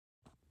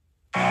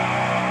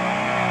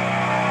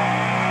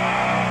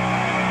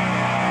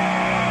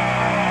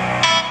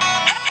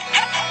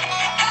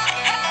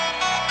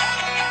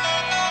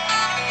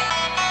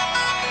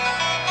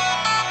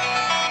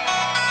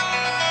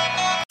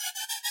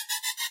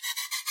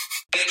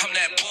I'm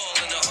that bull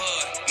in the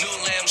hood. New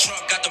lamb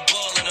trunk got the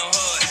bull in the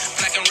hood.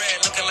 Black and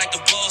red looking like the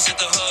bulls hit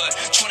the hood.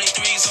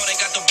 23s, oh, they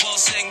got the bull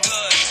sitting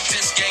good.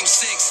 This game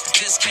 6,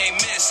 this can't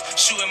miss.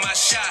 Shooting my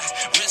shot,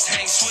 wrist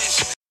hang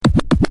swish.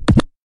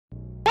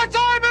 What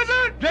time is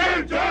it?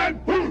 Game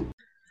time!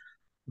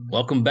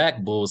 Welcome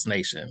back, Bulls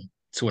Nation,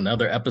 to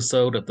another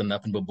episode of the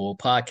Nothing But Bull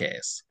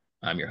podcast.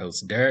 I'm your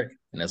host, Derek,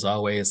 and as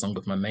always, I'm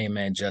with my main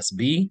man, Just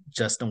B.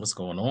 Justin, what's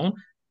going on?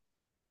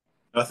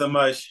 Nothing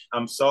much.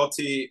 I'm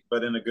salty,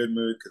 but in a good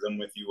mood because I'm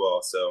with you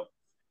all, so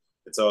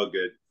it's all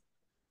good.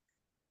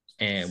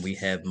 And we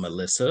have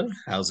Melissa.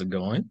 How's it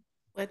going?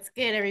 What's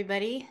good,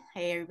 everybody?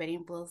 Hey, everybody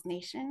in Bulls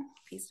Nation.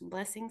 Peace and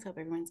blessings. Hope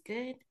everyone's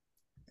good.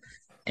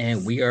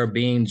 And we are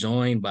being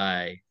joined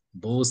by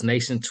Bulls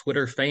Nation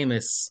Twitter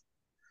famous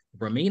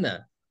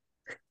Ramina.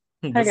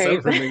 Hi,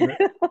 guys. Ramina?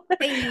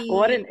 Hey.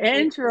 What an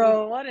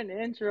intro. What an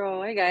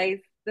intro. Hey,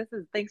 guys.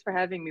 Thanks for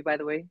having me, by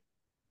the way.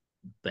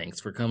 Thanks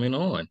for coming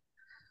on.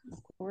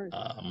 Of course.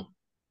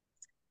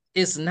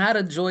 It's not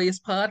a joyous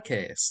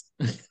podcast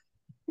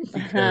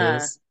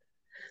because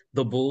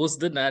the Bulls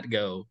did not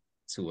go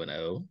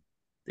 2-0.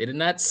 They did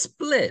not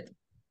split.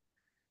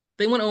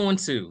 They went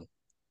 0-2.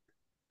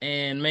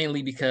 And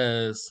mainly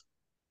because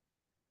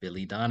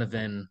Billy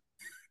Donovan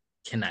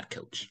cannot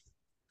coach.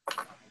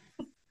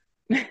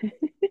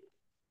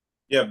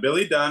 Yeah,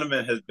 Billy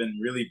Donovan has been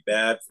really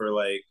bad for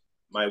like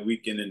my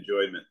weekend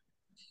enjoyment.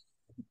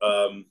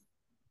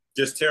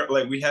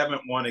 We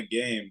haven't won a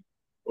game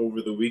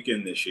over the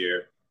weekend this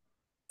year.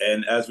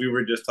 And as we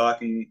were just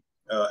talking,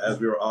 as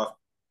we were off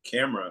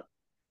camera,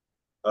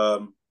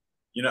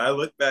 I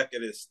look back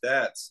at his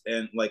stats,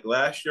 and like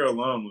last year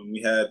alone, when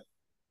we had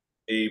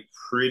a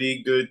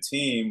pretty good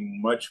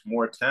team, much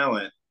more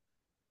talent,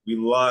 we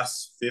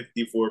lost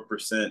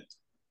 54%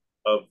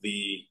 of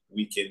the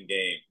weekend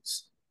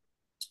games.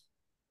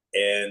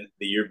 And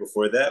the year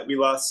before that, we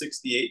lost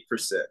 68%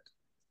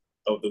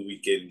 of the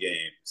weekend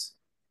games.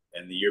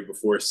 And the year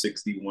before,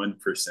 61%.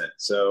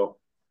 So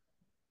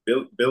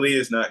Billy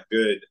is not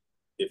good.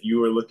 If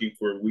you are looking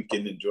for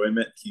weekend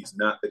enjoyment, he's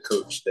not the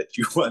coach that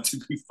you want to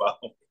be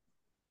following.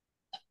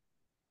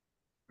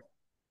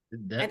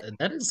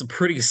 That is a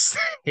pretty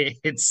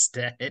sad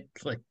stat.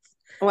 Like,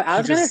 I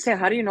was going to say,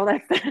 how do you know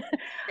that?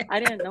 I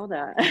didn't know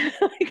that.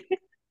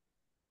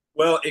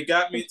 Well, it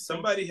got me.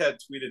 Somebody had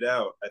tweeted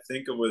out, I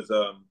think it was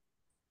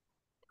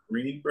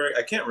Greenberg.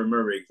 I can't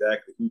remember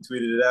exactly who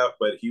tweeted it out,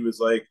 but he was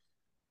like,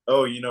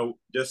 oh,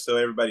 just so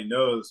everybody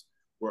knows,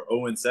 we're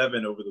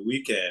 0-7 over the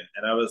weekend.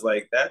 And I was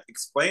like, that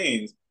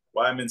explains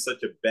why I'm in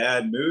such a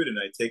bad mood and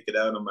I take it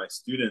out on my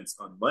students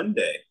on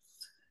Monday.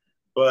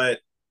 But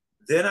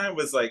then I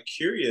was like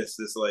curious,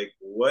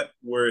 what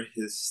were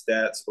his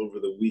stats over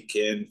the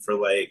weekend for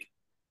like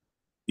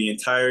the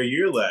entire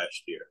year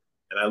last year?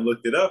 And I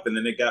looked it up, and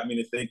then it got me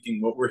to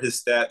thinking, what were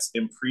his stats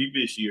in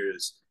previous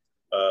years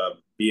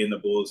being the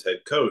Bulls head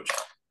coach?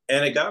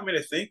 And it got me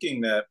to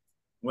thinking that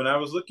when I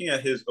was looking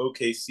at his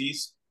OKC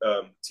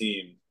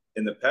team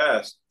in the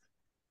past,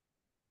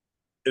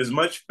 it was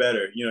much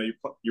better.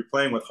 You're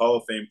playing with Hall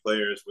of Fame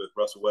players with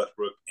Russell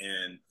Westbrook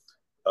and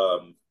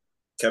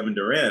Kevin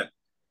Durant.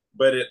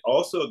 But it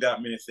also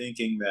got me to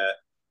thinking that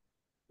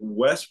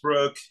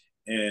Westbrook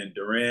and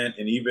Durant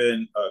and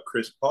even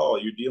Chris Paul,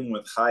 you're dealing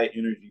with high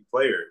energy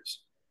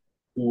players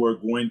who are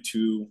going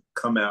to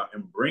come out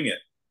and bring it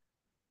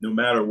no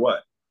matter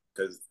what,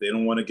 because they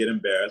don't want to get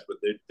embarrassed, but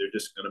they're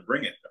just going to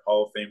bring it. They're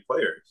Hall of Fame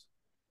players.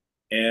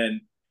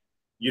 And,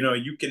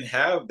 you can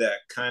have that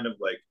kind of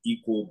like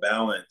equal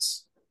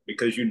balance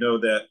because you know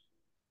that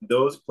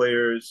those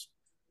players,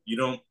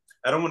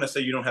 I don't want to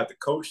say you don't have to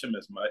coach them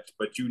as much,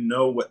 but you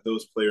know what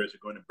those players are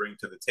going to bring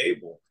to the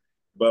table.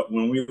 But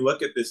when we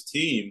look at this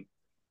team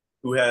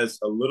who has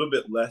a little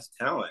bit less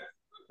talent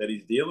that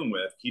he's dealing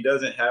with, he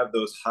doesn't have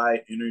those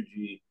high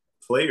energy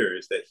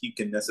players that he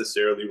can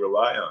necessarily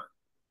rely on.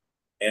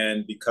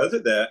 And because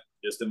of that,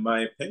 just in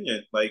my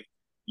opinion, like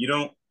you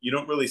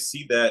don't really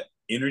see that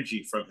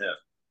energy from him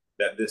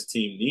that this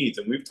team needs.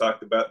 And we've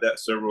talked about that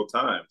several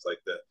times, like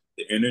the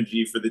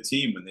energy for the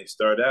team when they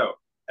start out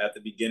at the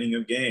beginning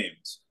of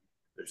games.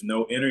 There's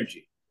no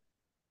energy.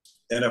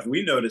 And if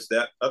we notice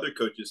that, other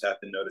coaches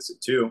have to notice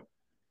it too.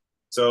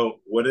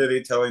 So what are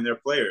they telling their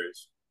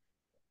players?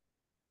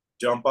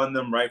 Jump on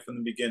them right from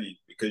the beginning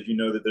because you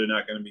know that they're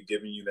not going to be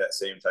giving you that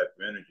same type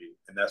of energy.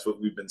 And that's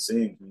what we've been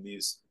seeing from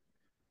these,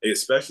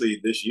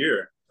 especially this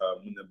year.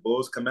 When the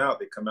Bulls come out,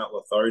 they come out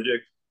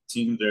lethargic.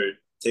 Teams are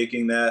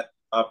taking that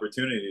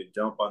opportunity to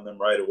jump on them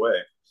right away.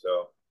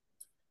 So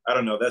I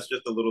don't know. That's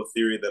just a little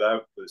theory that I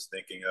was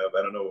thinking of.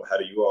 I don't know. How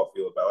do you all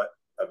feel about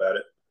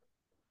it?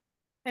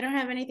 I don't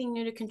have anything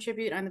new to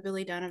contribute on the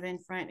Billy Donovan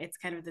front. It's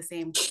kind of the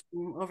same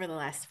over the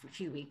last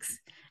few weeks.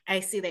 I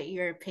see that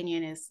your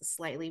opinion is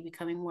slightly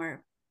becoming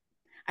more,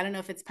 I don't know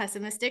if it's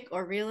pessimistic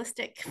or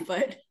realistic,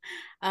 but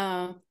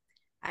I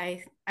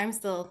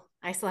still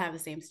have the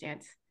same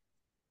stance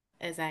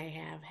as I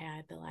have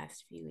had the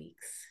last few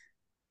weeks.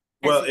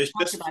 Well, it's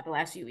just about the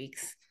last few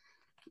weeks.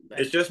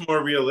 It's just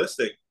more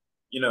realistic.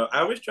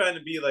 I was trying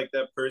to be like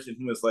that person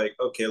who was like,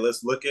 okay,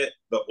 let's look at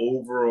the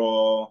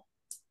overall,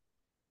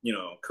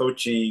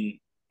 coaching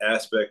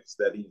aspects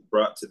that he's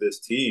brought to this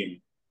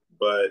team.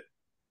 But,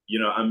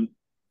 I'm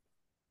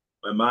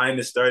my mind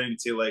is starting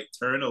to like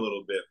turn a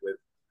little bit with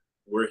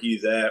where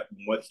he's at and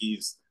what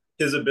his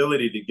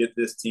ability to get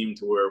this team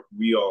to where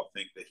we all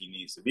think that he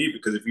needs to be.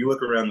 Because if you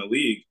look around the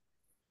league,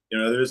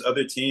 there's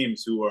other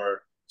teams who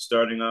are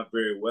starting off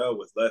very well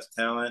with less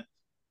talent,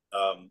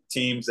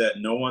 teams that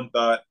no one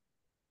thought,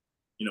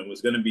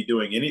 was going to be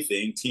doing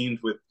anything, teams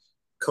with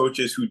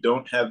coaches who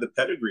don't have the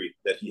pedigree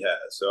that he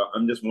has. So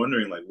I'm just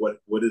wondering, like,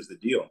 what is the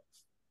deal?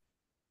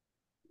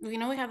 We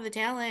know we have the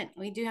talent.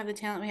 We do have the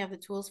talent. We have the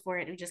tools for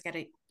it. We just got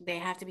to, they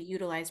have to be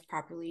utilized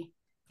properly.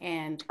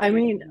 And I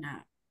mean,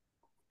 not.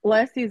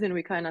 last season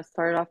we kind of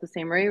started off the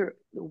same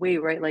way,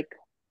 right? Like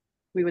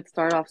we would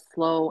start off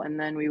slow and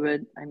then we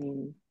would,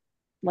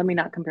 let me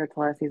not compare to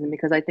last season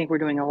because I think we're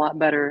doing a lot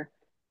better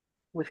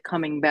with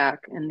coming back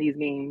in these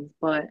games.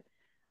 But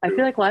I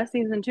feel like last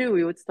season too,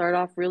 we would start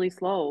off really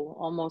slow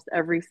almost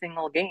every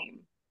single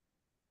game.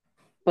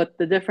 But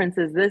the difference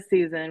is this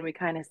season, we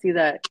kind of see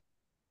that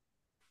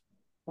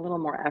a little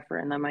more effort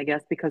in them, I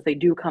guess, because they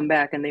do come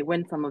back and they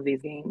win some of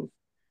these games.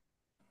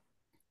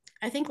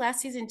 I think last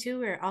season too,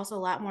 we are also a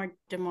lot more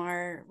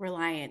DeMar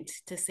reliant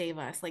to save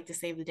us, like to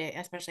save the day,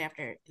 especially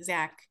after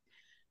Zach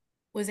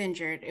was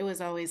injured. It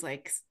was always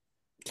like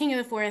king of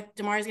the fourth.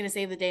 DeMar is going to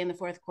save the day in the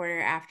fourth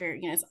quarter after,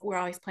 we're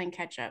always playing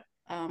catch up.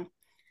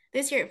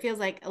 This year it feels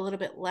like a little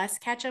bit less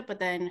catch up, but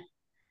then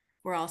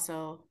we're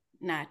also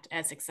not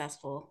as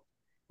successful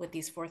with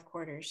these fourth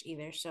quarters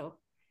either. So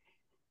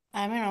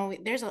I don't know.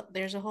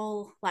 There's a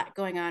whole lot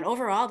going on.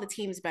 Overall, the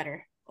team's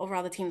better.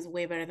 Overall, the team's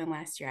way better than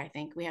last year. I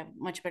think we have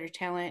much better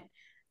talent.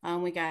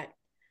 We got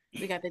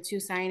the two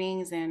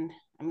signings, and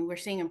I mean we're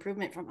seeing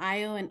improvement from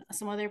Io and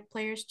some other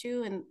players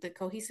too, and the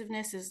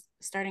cohesiveness is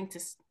starting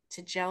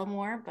to gel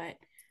more. But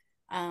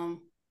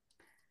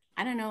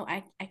I don't know.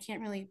 I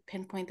can't really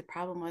pinpoint the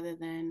problem other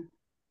than,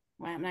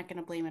 well, I'm not going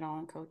to blame it all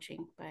on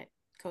coaching, but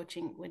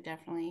coaching would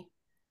definitely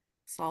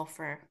solve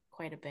for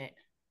quite a bit.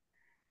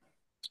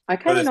 I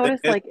kind of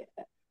noticed, like,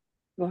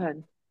 go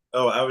ahead.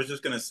 Oh, I was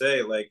just gonna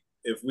say, like,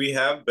 if we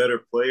have better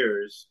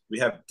players, we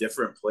have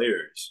different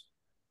players,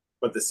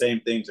 but the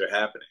same things are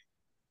happening.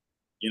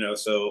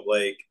 So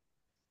like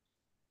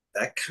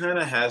that kind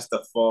of has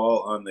to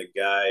fall on the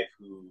guy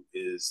who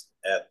is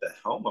at the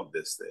helm of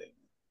this thing.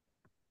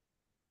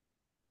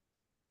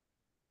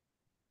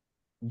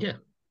 Yeah.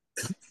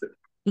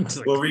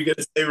 What were you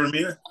gonna say,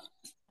 Ramina?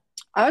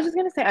 I was just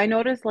gonna say, I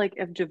noticed like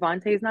if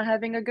Javante's not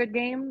having a good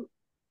game,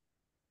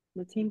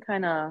 the team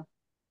kind of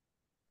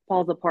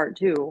falls apart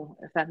too,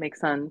 if that makes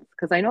sense.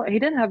 Because I know he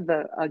didn't have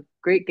a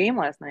great game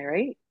last night,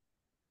 right?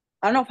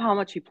 I don't know how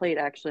much he played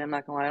actually. I'm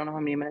not gonna lie. I don't know how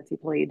many minutes he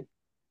played.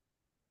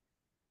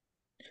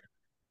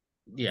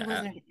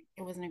 Yeah.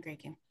 It wasn't a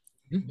great game.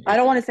 I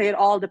don't want to say it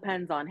all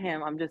depends on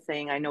him. I'm just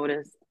saying I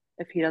noticed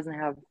if he doesn't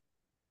have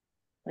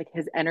like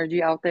his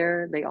energy out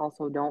there, they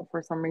also don't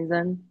for some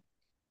reason.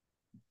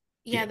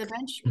 Yeah, the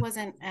bench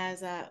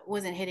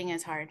wasn't hitting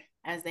as hard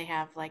as they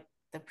have like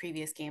the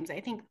previous games. I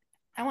think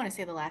I want to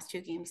say the last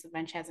two games the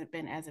bench hasn't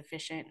been as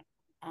efficient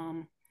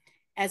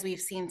as we've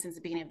seen since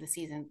the beginning of the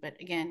season. But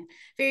again,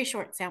 very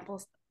short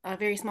samples, a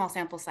very small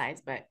sample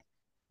size. But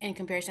in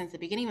comparison to the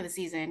beginning of the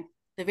season,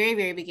 the very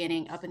very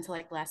beginning up until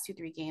like the last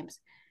 2-3 games,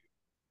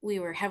 we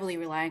were heavily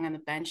relying on the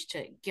bench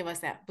to give us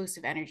that boost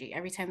of energy.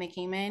 Every time they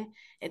came in,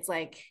 it's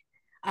like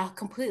a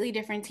completely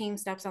different team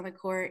steps on the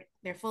court.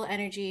 They're full of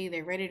energy,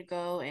 they're ready to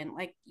go, and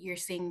like you're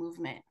seeing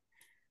movement.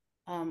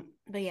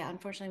 But yeah,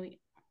 unfortunately, we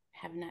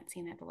have not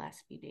seen that the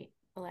last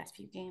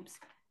few games.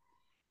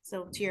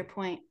 So to your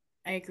point,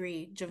 I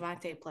agree.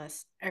 Javante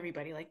plus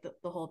everybody, like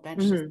the whole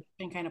bench, has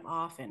been kind of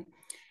off, and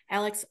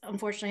Alex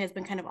unfortunately has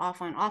been kind of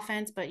off on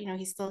offense, but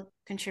he's still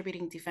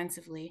contributing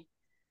defensively.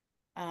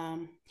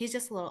 He's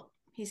just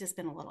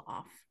been a little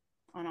off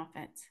on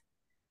offense,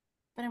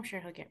 but I'm sure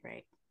he'll get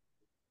right.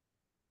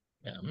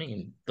 Yeah, I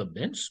mean, the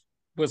bench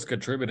was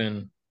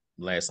contributing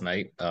last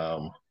night.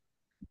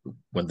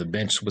 When the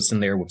bench was in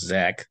there with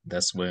Zach,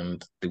 that's when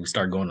we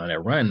started going on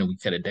that run and we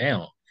cut it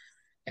down.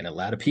 And a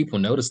lot of people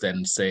noticed that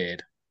and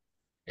said,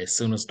 as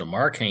soon as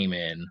DeMar came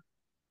in,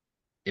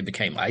 it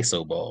became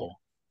ISO ball,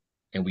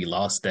 and we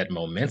lost that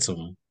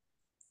momentum.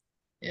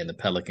 And the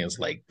Pelicans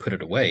like put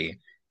it away.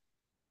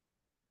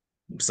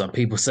 Some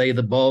people say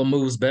the ball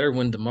moves better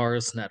when DeMar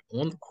is not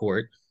on the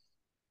court.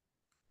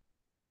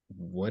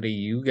 What do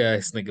you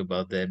guys think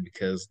about that?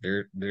 Because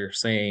they're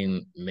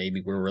saying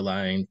maybe we're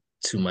relying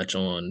too much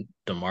on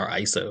DeMar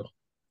ISO.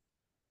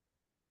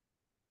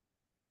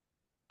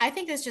 I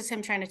think that's just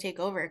him trying to take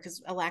over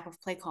because a lack of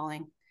play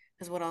calling.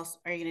 Because what else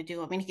are you going to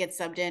do? I mean, he gets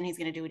subbed in, he's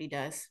going to do what he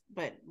does.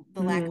 But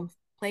the lack of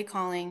play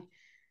calling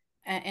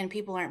and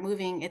people aren't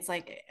moving, it's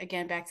like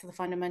again back to the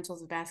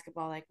fundamentals of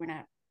basketball. Like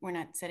we're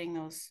not setting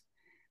those,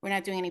 we're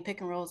not doing any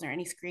pick and rolls or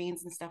any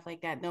screens and stuff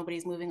like that.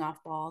 Nobody's moving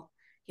off ball.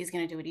 He's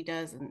going to do what he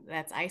does, and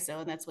that's ISO,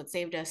 and that's what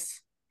saved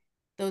us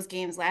those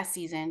games last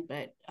season.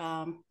 But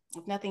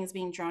if nothing's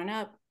being drawn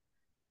up,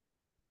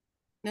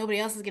 nobody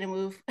else is gonna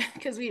move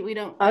because we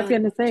don't I was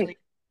really gonna say, usually,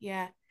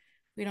 yeah,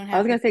 we don't I was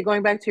have gonna like say,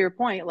 going back to your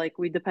point, like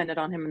we depended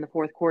on him in the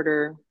fourth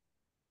quarter.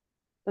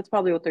 That's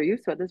probably what they're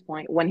used to at this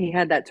point. When he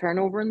had that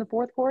turnover in the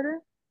fourth quarter,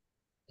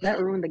 that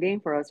ruined the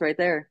game for us right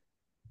there.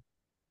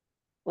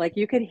 Like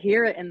you could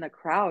hear it in the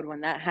crowd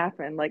when that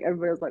happened. Like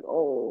everybody was like,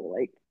 "Oh,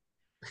 like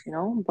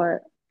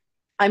But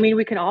I mean,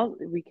 we can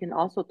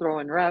also throw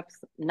in refs,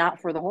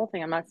 not for the whole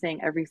thing. I'm not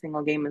saying every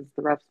single game is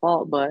the refs'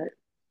 fault, but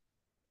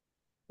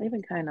they've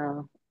been kind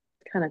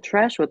of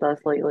trash with us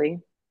lately.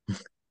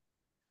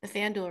 the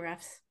FanDuel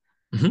refs.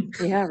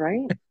 Yeah,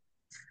 right.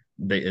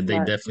 They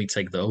But definitely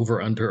take the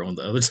over under on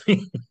the other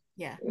team.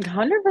 Yeah.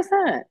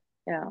 100%.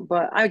 Yeah,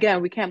 but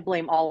again, we can't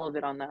blame all of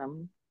it on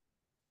them.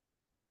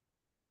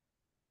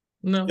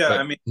 No, Yeah, but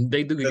I mean,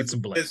 they do the get thing some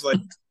blame. is like,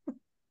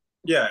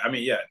 yeah, I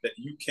mean, yeah, that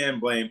you can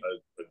blame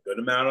a good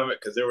amount of it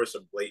because there were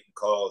some blatant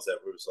calls that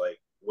was like,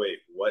 wait,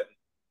 what?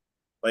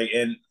 Like,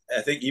 and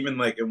I think even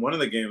like in one of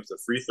the games, the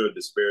free throw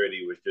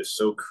disparity was just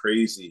so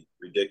crazy,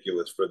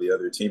 ridiculous for the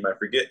other team. I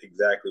forget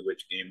exactly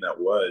which game that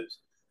was,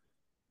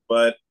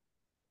 but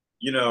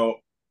you know,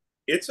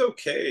 it's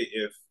okay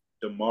if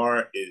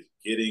DeMar is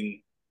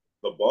getting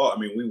the ball. I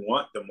mean, we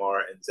want DeMar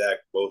and Zach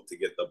both to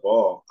get the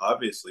ball,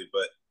 obviously,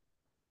 but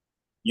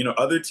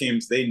other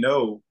teams they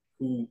know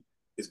who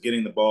is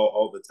getting the ball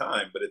all the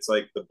time, but it's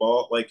like the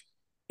ball, like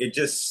it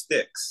just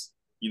sticks.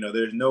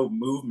 There's no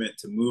movement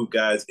to move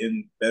guys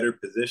in better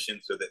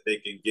positions so that they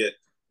can get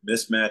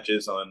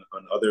mismatches on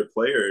other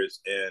players,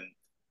 and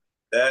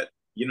that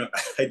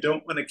I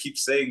don't want to keep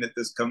saying that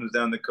this comes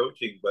down to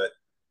coaching, but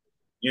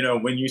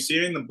when you're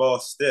seeing the ball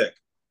stick,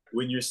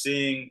 when you're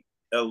seeing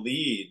a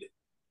lead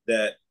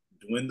that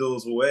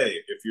dwindles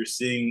away, if you're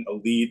seeing a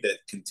lead that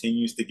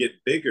continues to get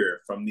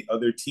bigger from the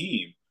other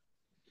team,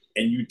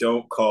 and you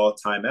don't call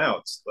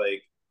timeouts,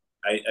 like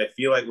I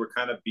feel like we're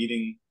kind of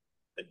beating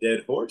a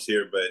dead horse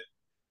here, but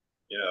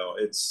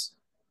it's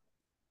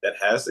that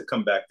has to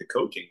come back to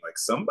coaching. Like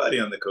somebody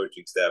on the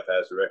coaching staff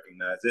has to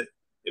recognize it.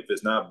 If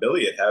it's not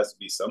Billy, it has to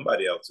be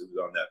somebody else who's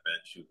on that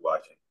bench who's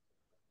watching.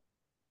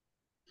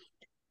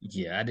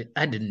 Yeah,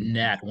 I did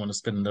not want to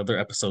spend another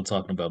episode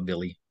talking about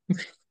Billy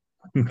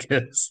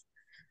because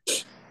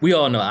we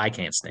all know I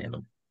can't stand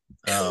him.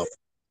 Uh,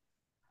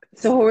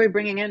 So who are we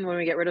bringing in when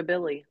we get rid of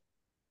Billy?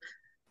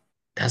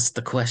 that's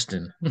the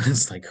question.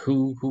 It's like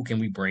who can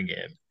we bring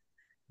in?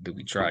 Do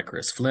we try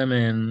Chris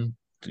Fleming?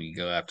 Do you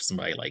go after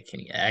somebody like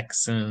Kenny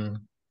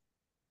Atkinson?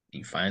 Do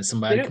you find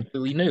somebody Didn't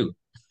completely new?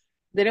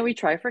 didn't we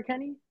try for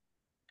Kenny?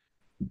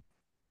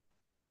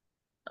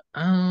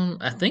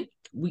 I think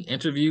we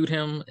interviewed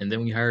him and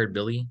then we hired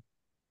Billy.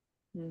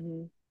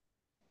 Hmm.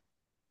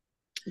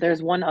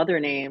 There's one other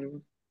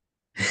name.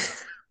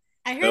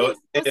 I heard he So was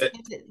supposed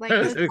to get like it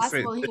was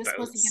possible he was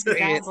supposed to get the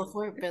Say it. job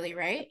before Billy,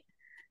 right?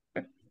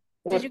 Did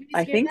What you guys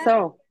I hear think that?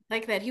 so.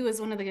 Like that he was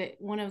one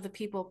of the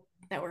people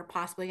that were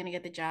possibly going to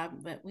get the job,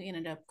 but we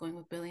ended up going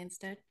with Billy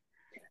instead.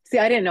 See,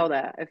 I didn't know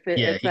that. If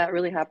Yeah, if that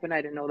really happened,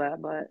 I didn't know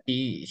that. But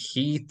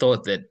he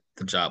thought that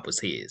the job was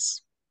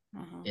his,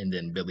 Uh-huh. and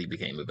then Billy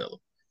became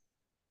available.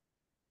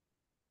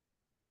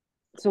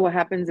 so what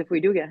happens if we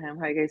do get him?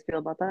 How you guys feel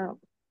about that?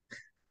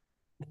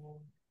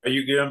 Are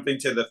you jumping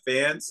to the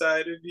fan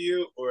side of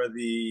you or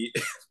the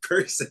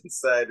person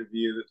side of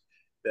you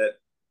that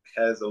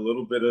has a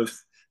little bit of,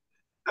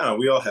 I don't know,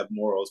 we all have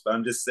morals, but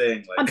I'm just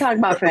saying, I'm like, talking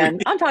about are we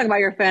fans. I'm talking about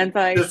your fan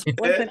side. just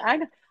Listen,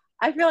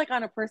 I feel like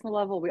on a personal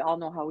level, we all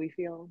know how we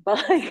feel,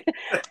 but like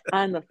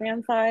on the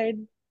fan side,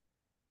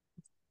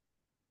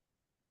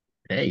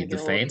 it's Hey, gonna the get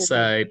a little fan tricky.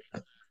 side,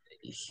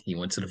 he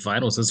went to the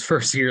finals his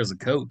first year as a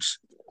coach.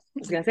 I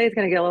was gonna say it's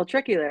gonna get a little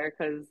tricky there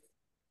because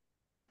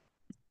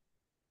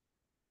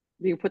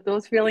do you put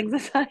those feelings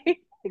aside?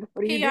 Like,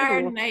 what do you PR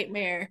do?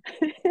 nightmare.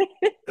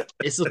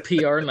 It's a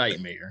PR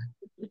nightmare,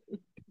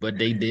 but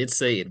they did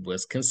say it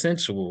was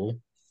consensual.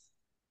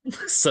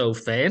 So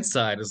fan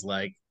side is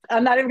like,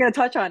 I'm not even gonna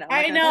touch on it. I'm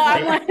not I gonna know. touch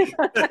I'm hey, on like,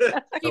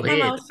 it. go keep my ahead.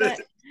 mouth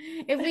shut.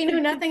 If we knew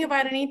nothing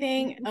about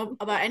anything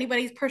about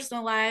anybody's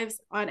personal lives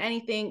on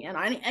anything and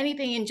on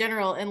anything in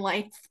general in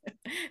life,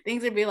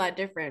 things would be a lot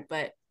different.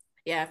 But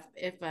yeah,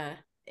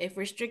 if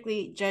we're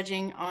strictly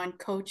judging on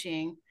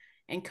coaching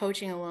and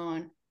coaching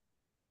alone,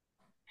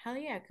 hell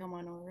yeah, come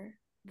on over.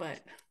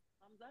 But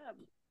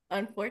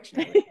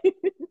unfortunately,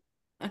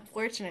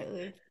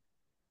 unfortunately,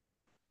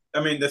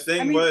 I mean, the I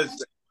thing mean,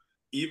 was,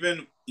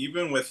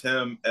 even with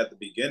him at the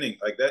beginning,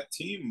 like that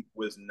team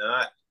was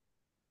not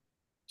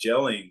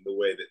gelling the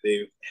way that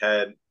they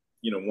had,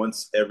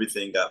 once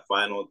everything got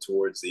final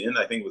towards the end.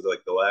 I think it was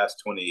like the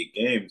last 28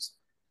 games.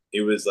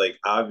 It was like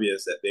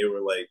obvious that they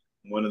were like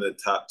one of the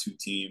top two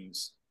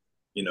teams,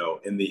 in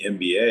the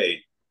NBA.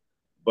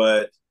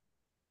 But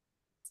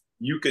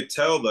you could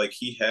tell like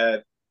he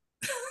had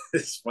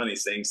it's funny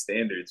saying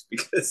standards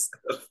because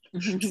of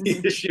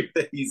the issue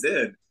that he's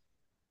in.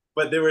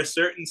 But there were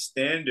certain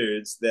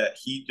standards that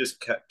he just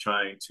kept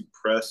trying to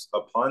press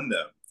upon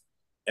them.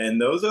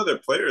 And those other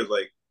players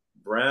like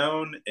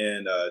Brown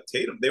and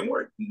Tatum, they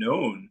weren't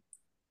known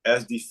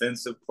as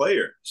defensive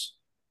players.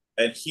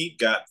 And he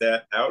got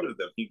that out of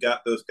them. He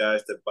got those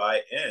guys to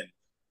buy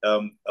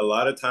in. A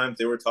lot of times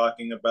they were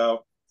talking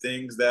about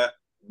things that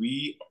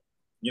we,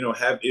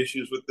 have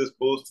issues with this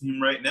Bulls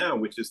team right now,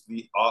 which is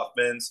the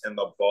offense and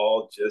the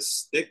ball just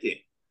sticking.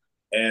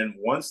 And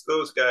once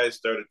those guys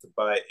started to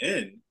buy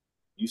in,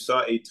 you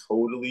saw a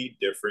totally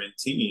different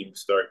team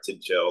start to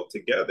gel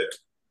together.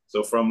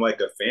 So from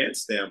like a fan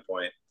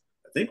standpoint,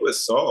 I think what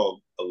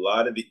solved a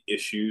lot of the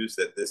issues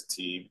that this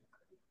team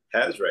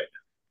has right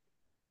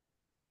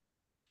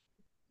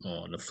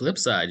On the flip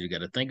side, you got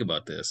to think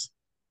about this.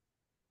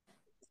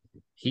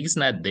 He's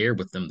not there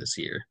with them this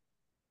year.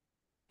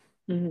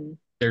 Mm-hmm.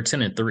 They're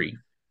 10-3.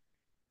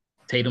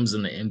 Tatum's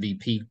in the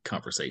MVP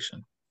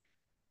conversation.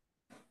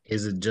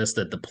 Is it just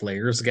that the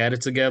players got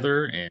it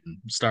together and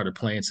started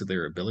playing to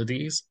their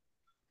abilities?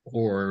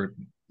 Or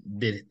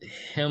did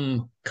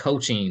him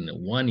coaching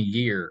 1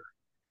 year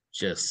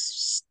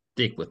just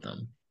stick with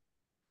them?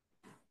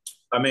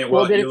 now. I mean,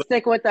 Well, well, did you it look,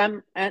 stick with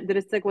them? And did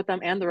it stick with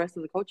them and the rest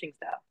of the coaching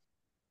staff?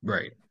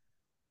 Right.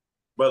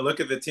 but look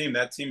at the team.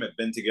 That team had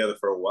been together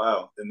for a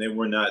while, and they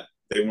weren't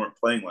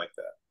playing like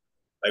that.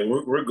 Like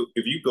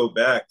if you go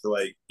back to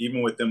like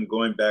even with them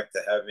going back to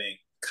having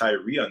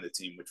Kyrie on the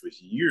team, which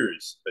was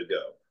years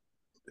ago,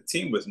 the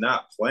team was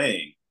not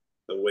playing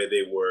the way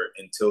they were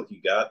until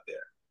he got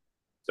there.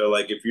 So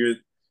like if you're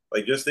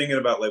like just thinking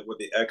about like what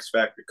the X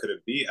factor could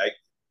have been, I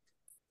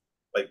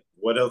like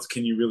what else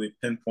can you really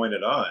pinpoint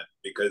it on?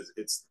 Because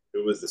it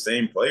was the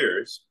same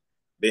players.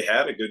 They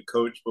had a good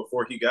coach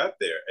before he got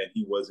there, and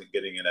he wasn't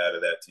getting it out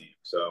of that team.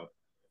 So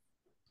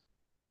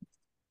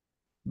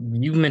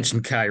You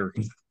mentioned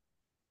Kyrie.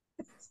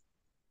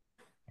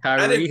 I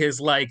Kyrie didn't.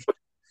 is like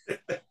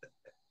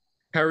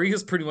Kyrie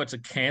is pretty much a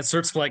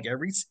cancer to like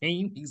every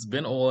team he's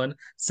been on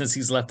since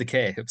he's left the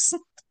Cavs.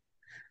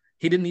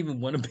 He didn't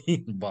even want to be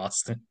in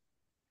Boston,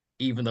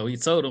 even though he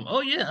told him,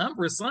 "Oh yeah, I'm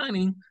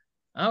resigning.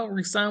 I'll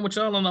resign with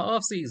y'all on the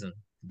offseason."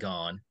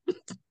 Gone.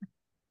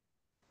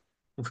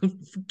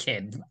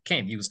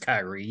 can't use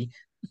Kyrie.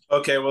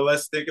 Okay, well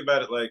let's think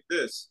about it like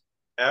this.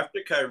 After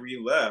Kyrie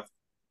left,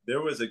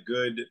 there was a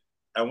good,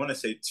 I want to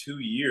say 2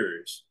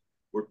 years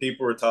where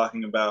people were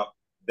talking about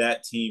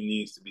that team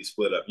needs to be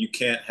split up. You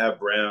can't have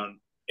Brown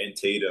and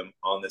Tatum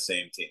on the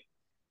same team.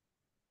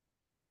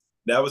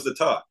 That was the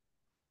talk.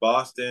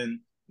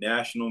 Boston,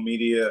 national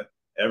media,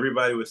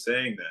 everybody was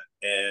saying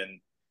that. And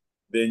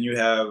then you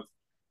have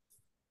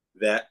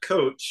that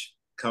coach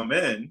come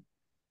in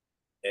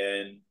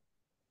and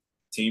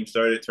team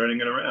started turning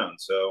it around.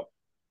 So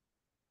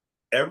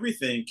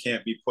everything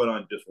can't be put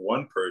on just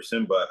one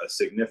person, but a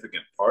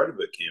significant part of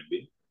it can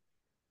be.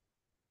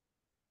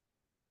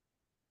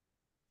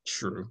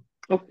 True.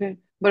 Okay.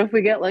 But if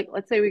we get like,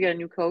 let's say we get a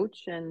new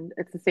coach and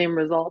it's the same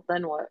result,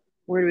 then what?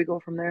 Where do we go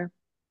from there?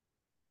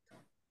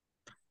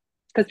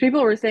 Because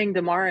people were saying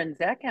DeMar and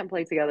Zach can't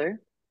play together.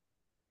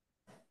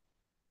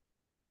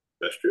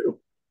 That's true.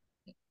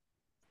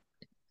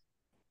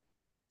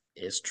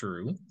 It's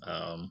true.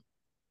 I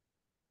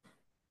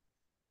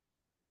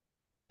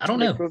don't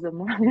They know. proved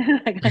them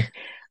wrong.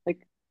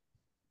 like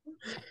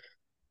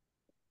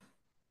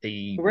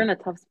The we're in a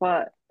tough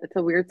spot. It's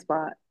a weird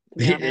spot, to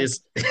be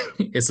honest.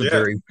 it's a Yeah.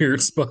 very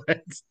weird spot.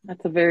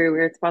 That's a very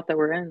weird spot that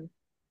we're in.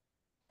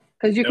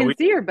 Because you And can we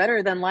see you're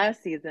better than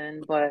last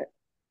season, but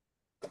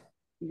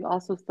you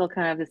also still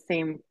kind of have the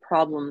same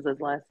problems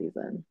as last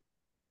season.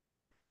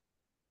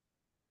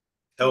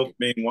 health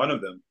being one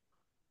of them.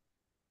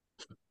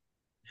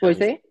 What do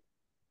you Health, say?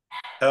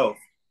 Health.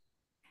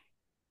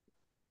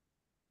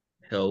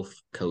 health,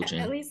 At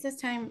coaching. least this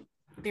time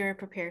they were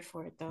prepared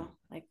for it though.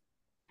 Like,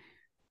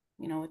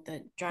 with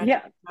the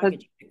Yeah,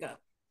 because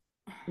pickup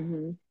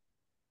mhm.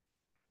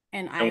 and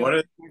And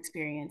Iowa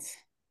experience.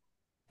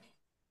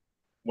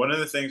 one of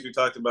the things we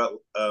talked about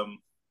the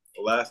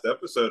last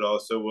episode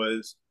also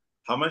was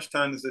how much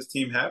time does this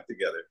team have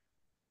together?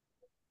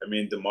 I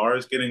mean, DeMar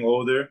is getting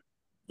older.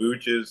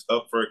 Vooch is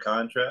up for a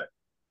contract.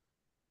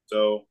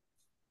 So,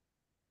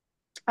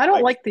 I don't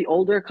like, like the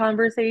older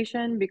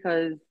conversation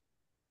because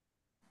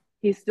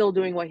he's still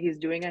doing what he's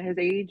doing at his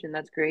age, and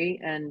that's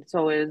great. And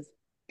so is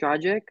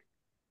Dragic.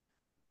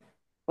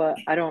 But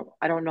I don't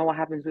know what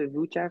happens with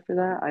Vooch after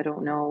that. I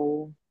don't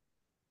know.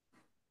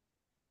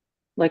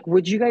 Like,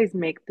 would you guys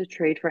make the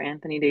trade for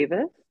Anthony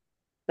Davis?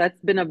 That's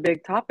been a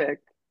big topic.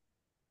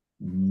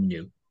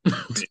 No.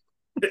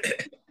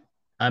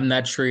 I'm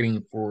not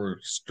trading for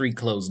street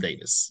clothes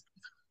Davis.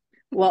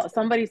 Well,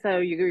 somebody said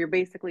you're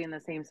basically in the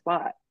same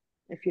spot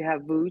if you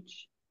have Vooch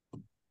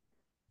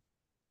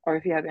or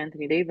if you have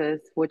Anthony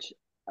Davis, which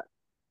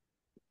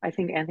I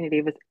think Anthony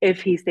Davis,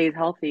 if he stays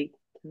healthy,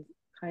 can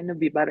kind of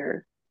be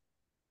better.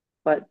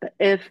 But the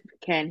if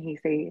can he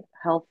stay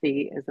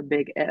healthy is a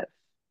big if.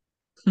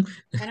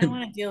 I don't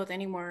want to deal with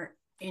any more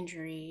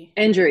injury.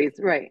 Injuries,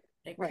 right,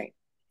 Like right.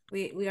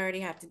 we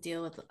already have to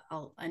deal with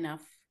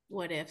enough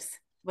what ifs.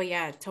 But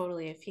yeah,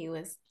 totally. If he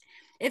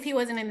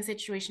wasn't in the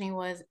situation he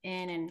was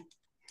in and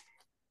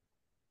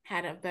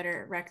had a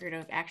better record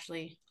of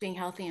actually being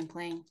healthy and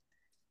playing,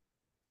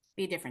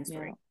 be a different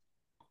story.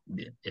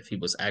 Yeah. If he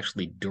was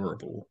actually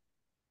durable.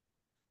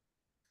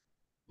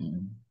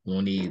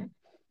 We'll need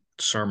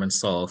Sherman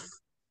soft,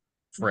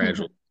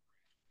 fragile,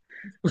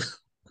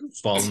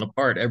 falling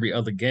apart every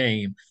other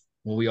game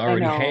when we I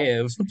already know.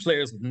 have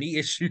players with knee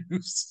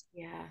issues.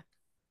 Yeah.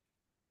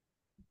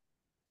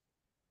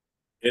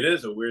 It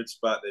is a weird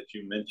spot that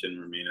you mentioned,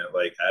 Ramina.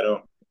 Like I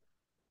don't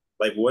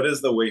like what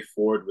is the way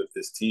forward with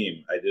this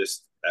team?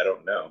 I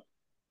don't know.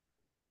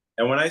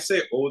 And when I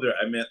say older,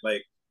 I meant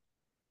like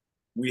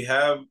we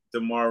have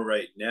DeMar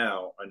right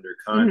now under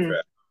Hmm.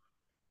 contract,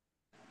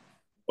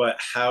 but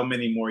how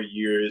many more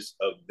years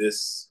of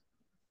this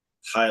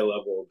high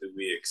level do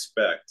we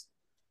expect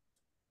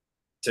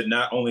to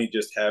not only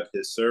just have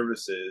his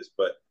services,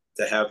 but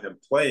to have him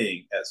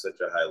playing at such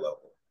a high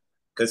level?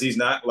 Because he's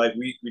not like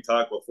we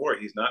talked before.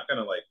 He's not going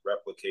to like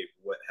replicate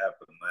what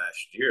happened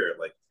last year.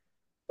 Like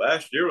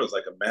last year was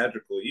like a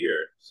magical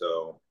year.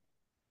 So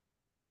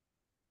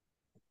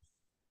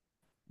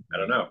I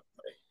don't know.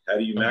 Like, how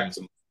do you Only,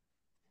 maximize?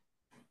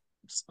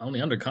 it's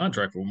only under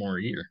contract for one more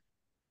year.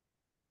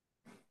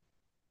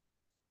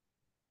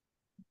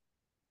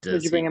 Would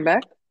Does you bring he? him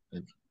back?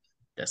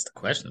 That's the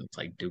question. It's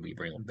like, do we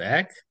bring him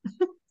back?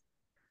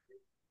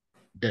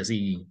 Does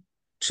he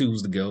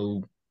choose to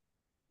go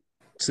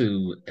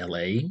to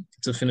LA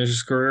to finish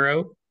his career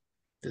out?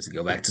 Does he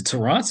go back to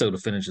Toronto to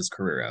finish his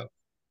career out?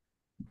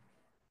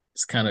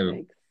 It's kind of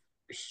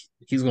Yikes.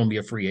 he's going to be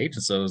a free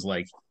agent, so it's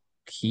like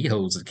he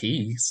holds the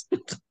keys.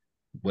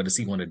 What does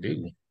he want to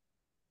do?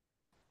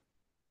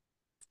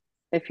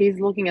 If he's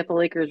looking at the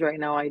Lakers right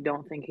now, I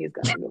don't think he's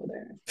gonna go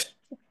there.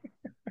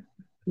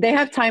 They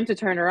have time to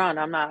turn around.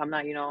 I'm not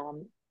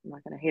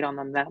gonna hate on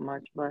them that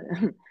much, but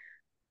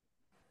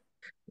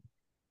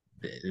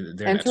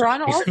They're and not trying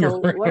Toronto to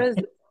also, turn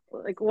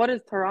around. what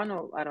is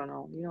Toronto? I don't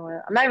know. You know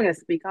what? I'm not even gonna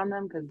speak on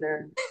them because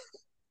they're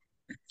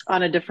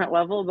on a different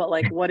level, but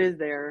like what is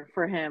there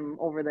for him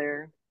over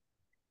there?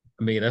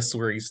 I mean, that's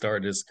where he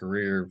started his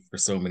career for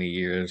so many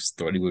years.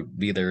 Thought he would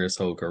be there his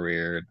whole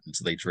career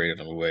until they traded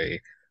him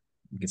away.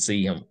 You can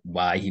see him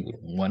why he would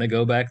want to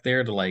go back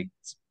there to like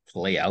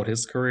play out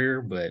his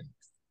career, but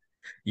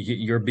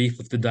your beef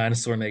with the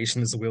dinosaur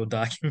nation is well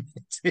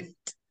documented.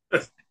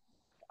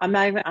 I'm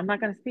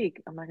not gonna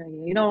speak. I'm not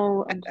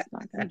gonna, I'm just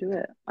not gonna do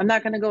it. I'm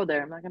not gonna go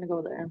there. I'm not gonna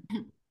go there.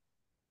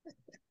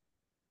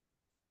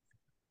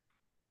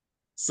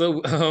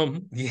 So,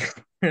 yeah,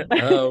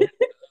 um,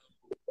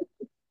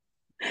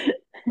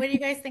 What do you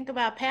guys think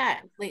about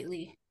Pat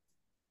lately?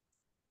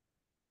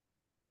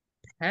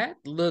 Pat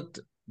looked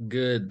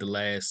good the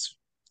last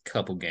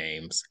couple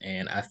games,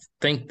 and I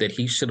think that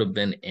he should have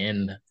been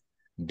in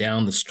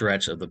down the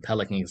stretch of the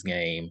Pelicans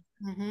game,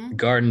 Mm-hmm.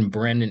 guarding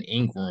Brandon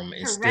Ingram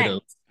instead Correct.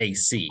 of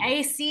AC.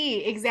 I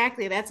see.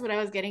 Exactly. That's what I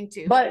was getting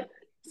to. But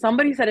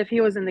somebody said if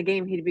he was in the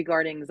game, he'd be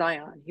guarding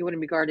Zion. He wouldn't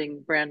be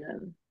guarding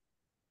Brandon.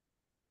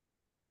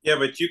 Yeah,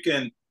 but you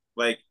can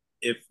like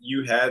if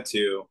you had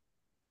to,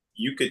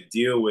 you could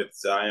deal with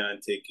Zion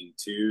taking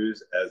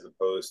twos as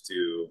opposed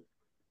to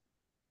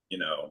you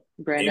know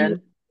Ingram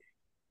Brandon.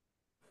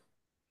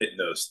 hitting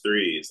those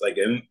threes. Like,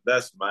 and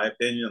that's my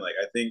opinion. Like,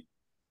 I think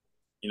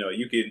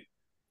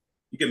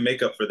you can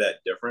make up for that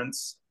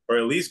difference, or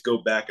at least go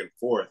back and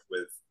forth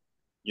with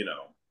you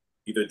know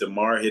either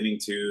Demar hitting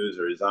twos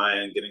or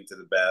Zion getting to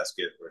the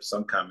basket or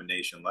some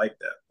combination like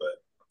that.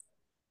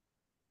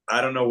 But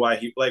I don't know why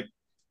he like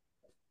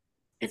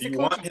if It's a you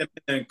want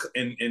coaching.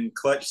 him in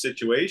clutch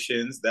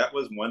situations, that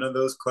was one of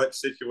those clutch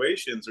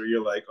situations where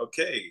you're like,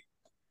 okay,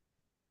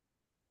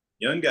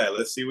 young guy,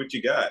 let's see what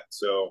you got.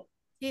 So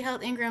He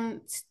held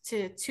Ingram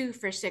to 2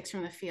 for 6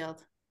 from the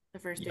field the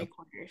first three Yep.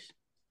 quarters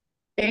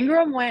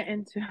Ingram went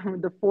into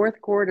the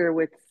fourth quarter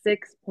with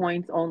 6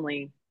 points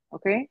only.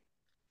 Okay.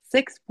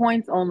 6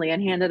 points only.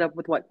 And he ended up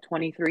with what,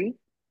 23?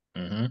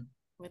 Mm-hmm.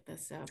 with the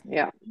sub.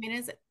 Yeah. I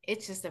mean,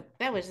 it's just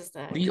that was just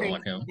a Be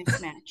on crazy him.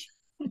 mismatch.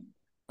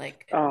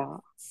 Like I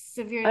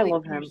severely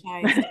love him.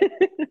 undersized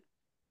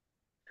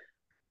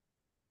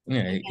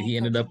Yeah, and he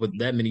ended up with coachable.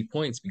 that many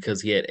points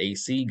because he had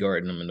AC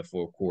guarding him in the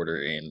fourth quarter,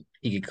 and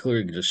he could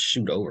clearly just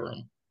shoot over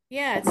him.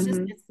 Yeah,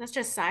 Hmm. it's that's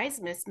just size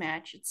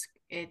mismatch.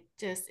 It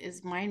just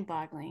is mind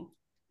boggling.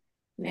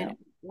 Yeah. And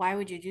why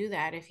would you do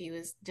that if he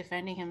was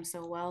defending him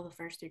so well the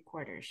first 3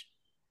 quarters?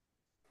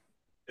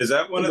 is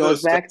that one It of goes those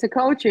stuff back to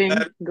coaching.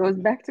 that Goes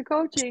back to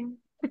coaching.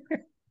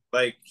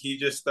 like he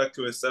just stuck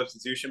to his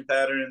substitution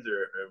patterns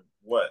or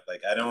what?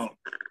 Like I don't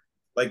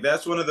like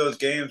that's one of those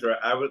games where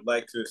I would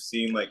like to have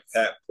seen like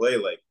Pat play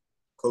like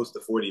close to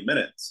 40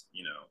 minutes.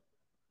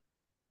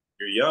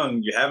 You're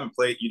young,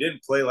 you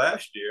didn't play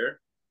last year.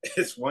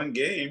 It's one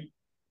game,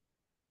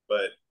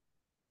 but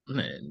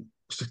Man,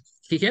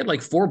 he had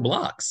like 4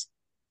 blocks.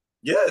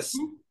 yes,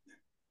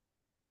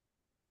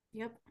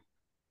 Yep.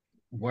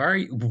 Why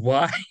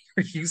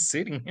are you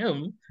sitting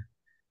him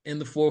in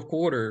the fourth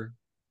quarter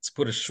to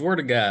put a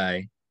shorter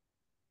guy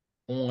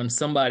on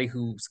somebody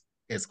who's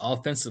as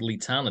offensively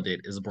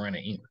talented as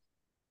Brandon Ingram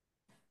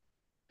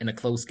in a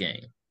close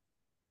game?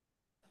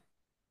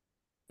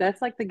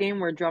 That's like the game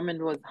where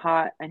Drummond was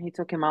hot and he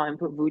took him out and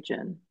put Vooch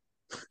in.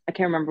 I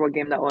can't remember what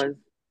game that was.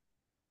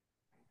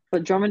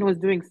 But Drummond was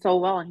doing so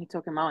well, and he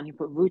took him out, and he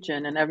put Vooch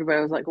in, and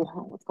everybody was like, "Whoa,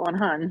 what's going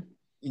on?"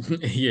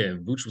 Yeah,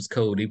 Vooch was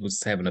cold. He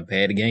was having a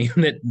bad game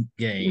that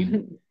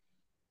game.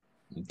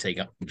 Take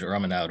up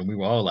Drummond out, and we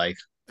were all like,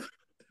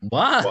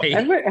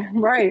 "Why?"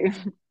 Right.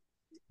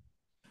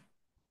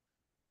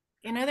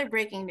 In other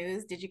breaking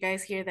news, did you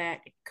guys hear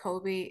that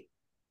Kobe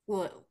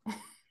will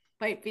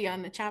might be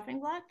on the chopping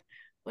block?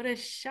 What a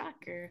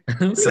shocker.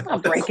 So, That's not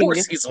of breaking course,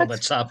 news. he's on the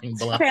That's chopping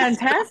block.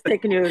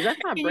 fantastic news. That's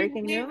not Can you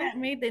breaking believe news. that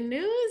made the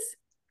news?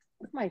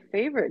 That's my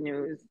favorite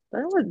news.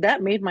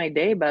 That made my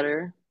day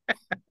better.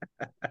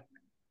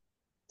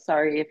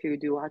 Sorry if you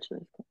do watch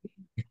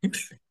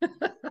this.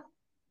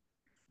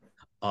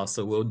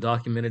 Also, well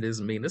documented as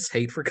meanest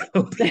hate for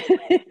Kobe.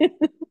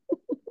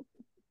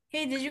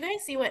 Hey, did you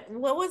guys see what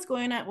was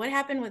going on? What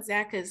happened with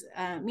Zach? Because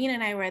Mina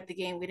and I were at the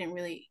game. We didn't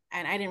really,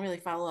 and I didn't really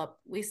follow up.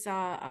 We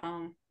saw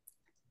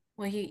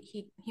well,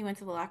 he went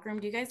to the locker room.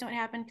 Do you guys know what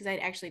happened? Because I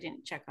actually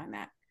didn't check on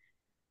that.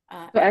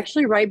 So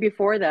actually, right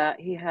before that,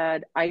 he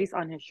had ice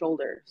on his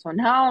shoulder. So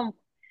now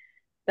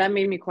that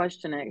made me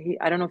question it.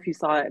 I don't know if you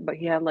saw it, but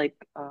he had like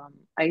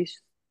ice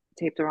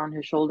taped around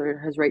his shoulder,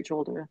 his right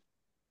shoulder.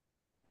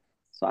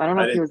 So I don't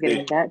know I if he didn't was getting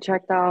think. that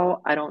checked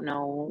out. I don't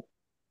know.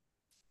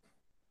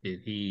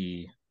 Did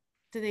he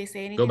Did they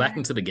say go anything back on it?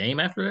 into the game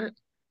after that?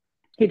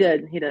 He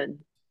did. He did.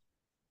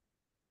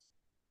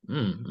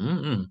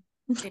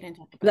 They didn't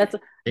talk about That's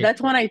it.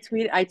 that's when I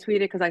tweeted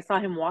because I saw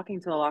him walking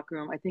to the locker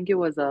room. I think it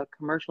was a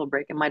commercial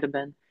break. It might have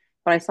been,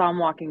 but I saw him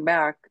walking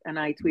back, and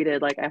I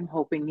tweeted like, "I'm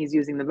hoping he's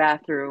using the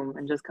bathroom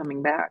and just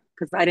coming back,"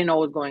 because I didn't know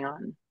what was going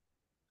on.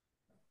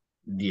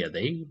 Yeah,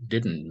 they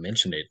didn't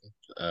mention it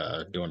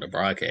during the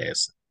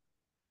broadcast.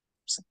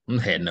 I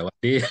had no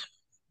idea.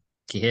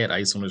 He had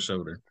ice on his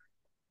shoulder.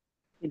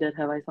 He did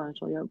have ice on his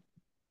shoulder. Yep.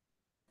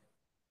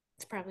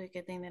 It's probably a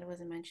good thing that it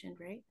wasn't mentioned,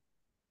 right?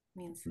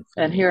 Means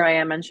And here I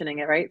am mentioning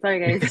it, right?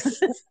 Sorry, guys.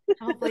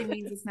 hopefully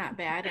means it's not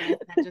bad and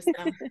it's not just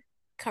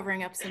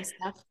covering up some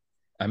stuff.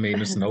 I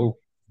mean,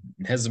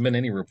 hasn't been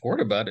any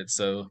report about it,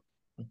 so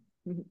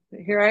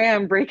Here I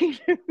am breaking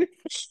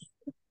news.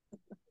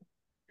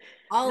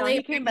 All No,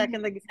 late came back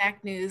in the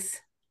exact news.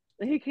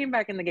 He came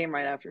back in the game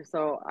right after,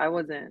 so I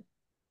wasn't.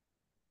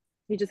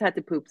 He just had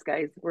to poops,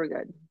 guys. We're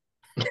good.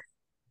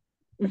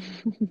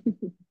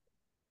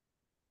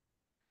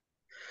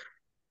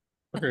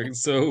 okay,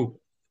 so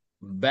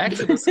back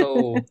to this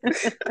whole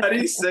How do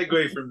you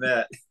segue from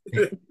that?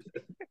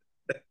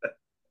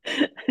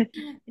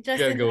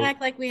 Justin, go. don't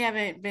act like we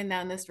haven't been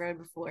down this road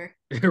before.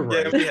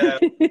 Right. Yeah,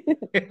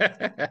 we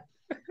have.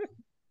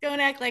 Don't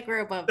act like we're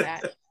above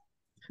that.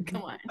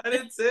 Come on. I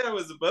didn't say I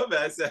was above it.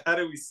 I said, how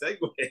do we segue?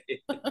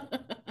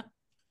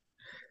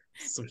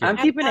 So, I'm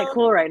keeping it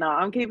cool right now.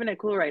 I'm keeping it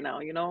cool right now,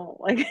 you know?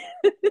 Like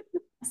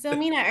So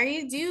Mina, are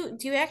you do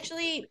you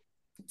actually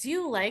do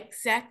you like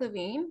Zach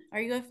LaVine? Are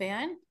you a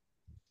fan?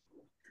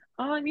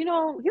 you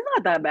know, he's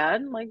not that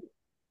bad. Like,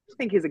 I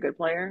think he's a good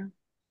player.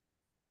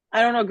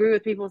 I don't agree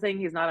with people saying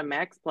he's not a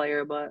max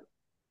player, but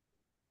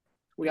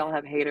we all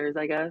have haters,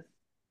 I guess.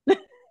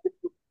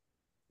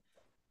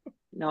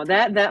 No,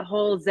 that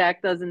whole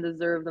Zach doesn't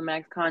deserve the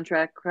max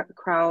contract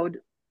crowd,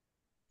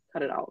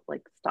 cut it out.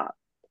 Like, stop.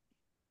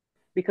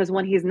 Because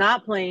when he's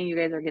not playing, you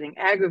guys are getting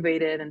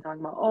aggravated and talking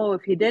about, oh,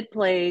 if he did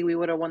play, we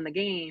would have won the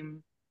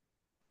game.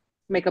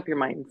 Make up your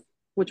minds.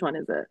 Which one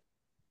is it?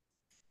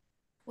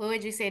 What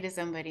would you say to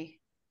somebody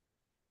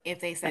if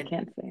they I said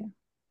can't say it.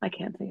 I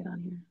can't say it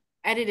on here.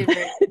 edited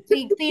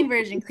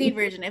version, clean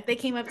version? If they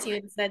came up to you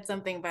and said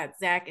something about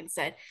Zach and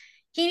said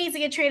he needs to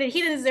get traded,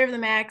 he doesn't deserve the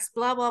max,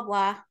 blah blah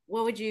blah,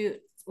 what would your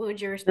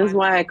response? This is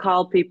why I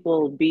call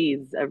people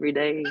bees every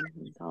day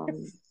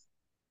and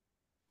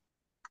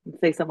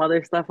say some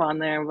other stuff on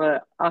there,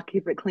 but I'll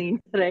keep it clean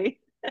today.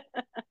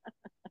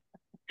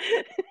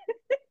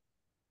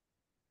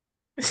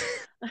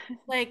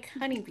 Like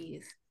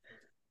honeybees.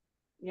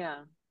 Yeah.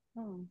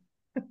 Oh.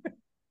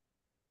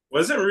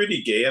 Wasn't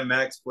Rudy Gay a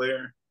max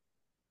player?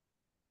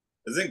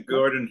 Isn't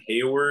Gordon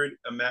Hayward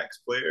a max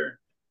player?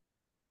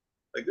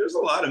 Like, there's a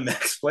lot of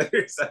max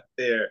players out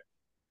there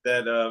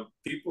that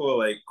people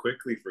like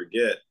quickly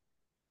forget.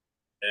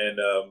 And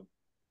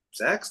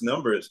Zach's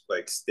numbers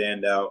like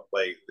stand out.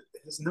 Like,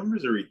 his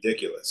numbers are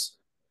ridiculous.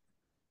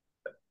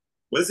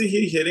 Wasn't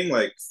he hitting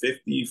like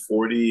 50,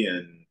 40,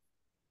 and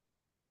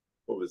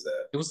what was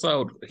that?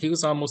 He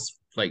was almost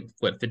like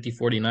what 50,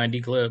 40,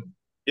 90 club.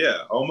 Yeah,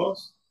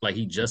 almost. Like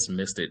he just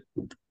missed it,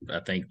 I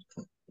think,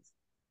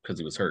 because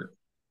he was hurt.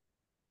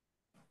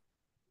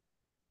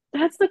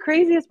 That's the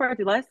craziest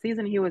part. Last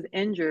season he was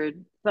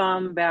injured,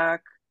 thumb,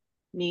 back,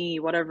 knee,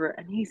 whatever,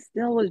 and he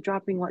still was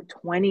dropping what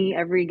 20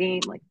 every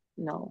game. Like,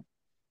 no.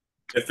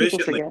 People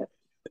Efficiently. forget.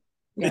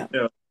 Yeah. You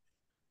know?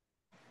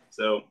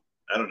 So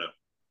I don't know.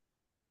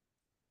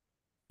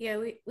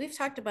 Yeah, we've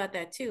talked about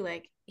that too.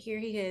 Like here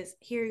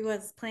he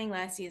was playing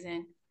last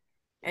season,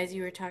 as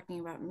you were talking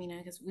about, Mina,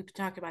 because we've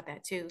talked about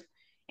that too.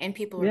 And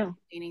people were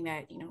complaining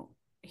that,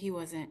 he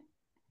wasn't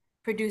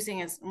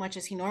producing as much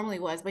as he normally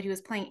was, but he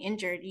was playing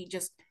injured.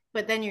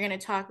 But then you're going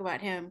to talk about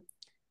him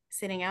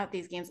sitting out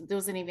these games. It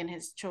wasn't even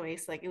his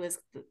choice. Like it was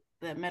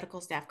the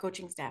medical staff,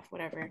 coaching staff,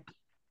 whatever.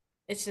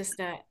 It's just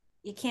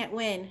you can't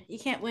win. You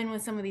can't win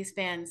with some of these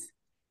fans.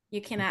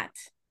 You cannot.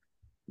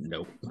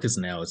 Nope. Because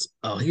now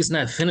he's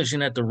not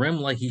finishing at the rim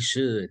like he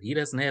should. He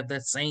doesn't have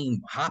that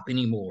same hop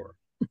anymore.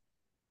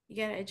 You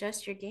gotta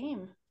adjust your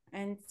game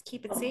and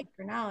keep it safe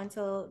for now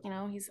until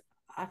he's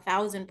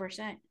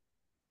 1,000%.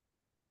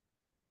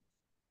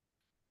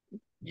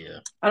 Yeah.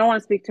 I don't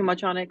want to speak too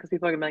much on it because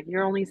people are gonna be like,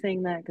 "You're only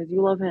saying that because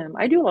you love him."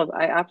 I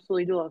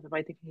absolutely do love him.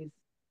 I think he's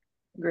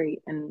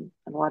great in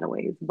a lot of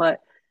ways,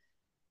 but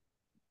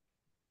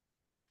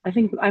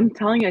I'm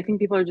telling you, I think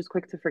people are just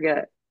quick to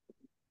forget.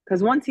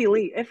 Because once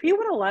if he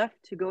would have left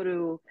to go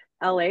to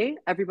LA,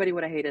 everybody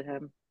would have hated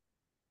him.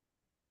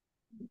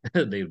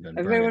 They've been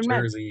Everybody burning would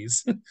have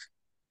jerseys.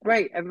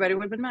 right. Everybody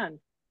would have been mad.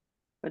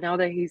 But now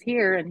that he's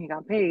here and he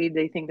got paid,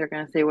 they think they're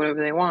gonna say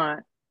whatever they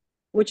want,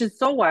 which is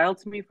so wild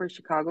to me for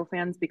Chicago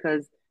fans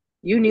because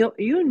you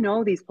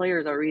know these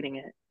players are reading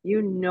it.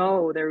 You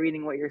know they're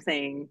reading what you're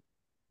saying.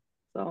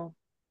 So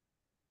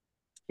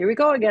here we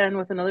go again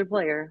with another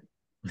player.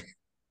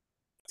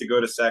 To go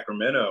to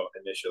Sacramento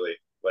initially,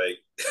 like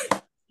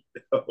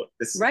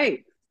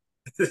right.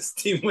 This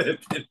team would have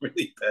been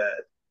really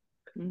bad.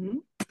 Mm-hmm.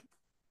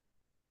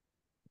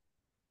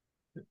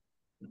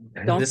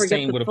 Don't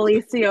forget the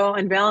Felicio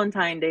and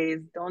Valentine days.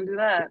 Don't do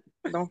that.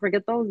 Don't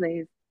forget those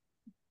days.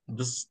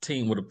 This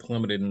team would have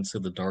plummeted into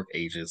the dark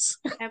ages.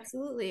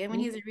 Absolutely. I mean,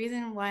 he's the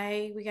reason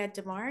why we got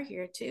DeMar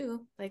here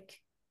too.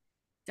 Like,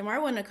 DeMar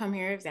wouldn't have come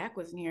here if Zach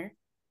wasn't here.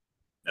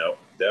 No,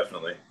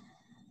 definitely.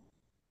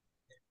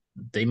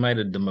 They might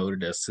have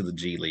demoted us to the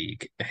G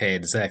League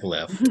had Zach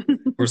left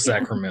for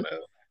Sacramento.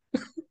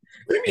 What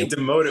do you mean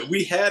demoted?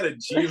 We had a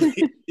G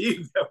League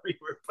team that we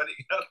were putting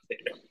out there.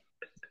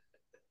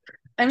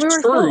 And we were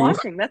still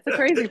watching. That's the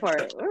crazy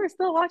part. We were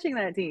still watching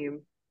that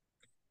team.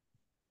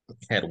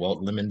 Had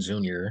Walt Lemon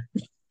Jr.,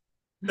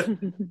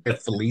 and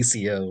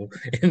Felicio,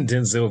 and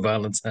Denzel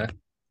Valentine,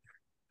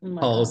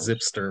 Paul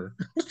Zipster.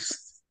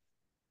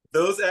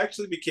 Those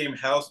actually became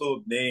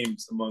household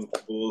names among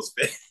the Bulls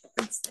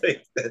fans.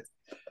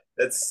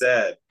 That's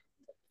sad.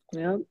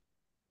 Yep.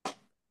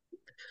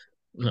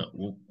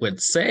 No,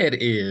 what's sad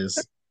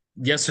is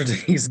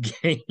yesterday's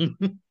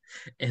game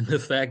and the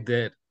fact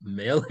that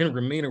Mel and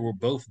Ramina were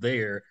both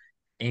there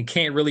and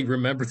can't really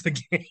remember the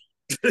game.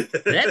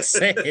 That's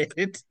sad.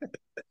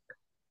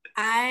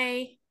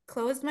 I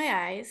closed my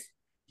eyes.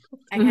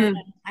 I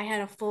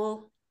had a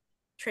full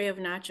tray of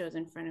nachos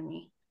in front of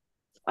me.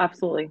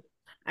 Absolutely.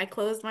 I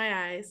closed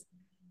my eyes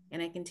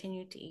and I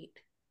continued to eat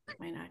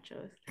my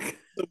nachos.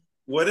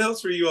 What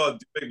else were you all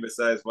doing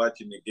besides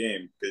watching the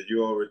game? Because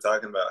you all were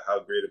talking about how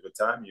great of a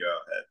time you all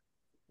had.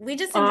 We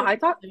just enjoyed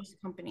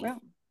company. Yeah.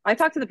 I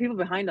talked to the people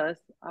behind us.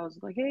 I was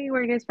like, "Hey,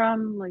 where are you guys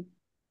from?" Like,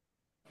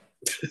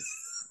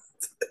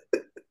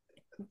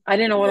 I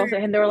didn't know what else.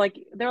 And they're like,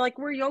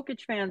 "We're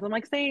Jokic fans." I'm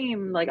like,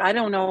 "Same." Like, I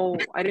didn't know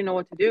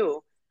what to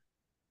do.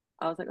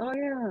 I was like, "Oh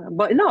yeah,"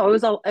 but no,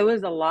 it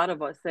was a lot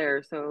of us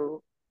there,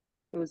 so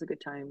it was a good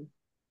time.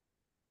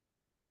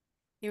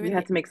 We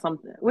had to make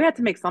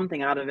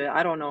something out of it.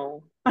 I don't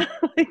know.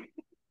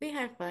 We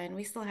had fun.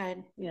 We still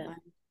had fun,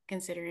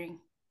 considering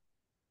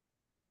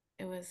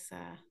it was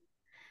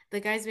the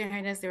guys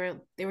behind us.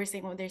 They were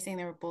saying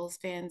they were Bulls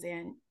fans,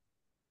 and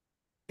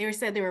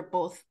said they were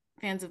both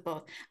fans of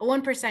both. A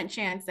 1%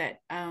 chance that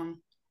it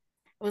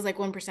was like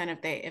 1%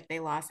 if they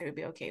lost, they would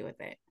be okay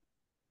with it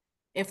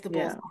if the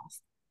Bulls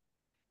lost.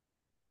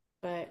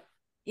 But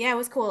yeah, it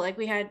was cool. Like,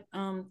 we had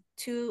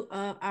two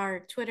of our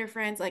Twitter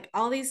friends, like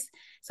all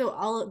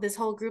of this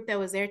whole group that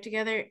was there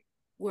together,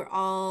 we've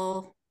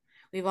all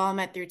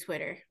met through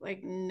Twitter.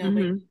 Like,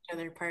 nobody knew each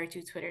other prior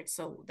to Twitter.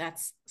 So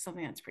that's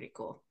something that's pretty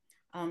cool.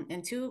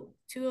 And two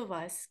of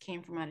us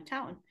came from out of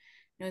town.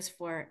 It was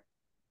for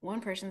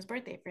one person's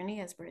birthday, for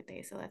Nia's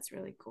birthday. So that's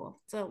really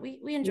cool. So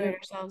we enjoyed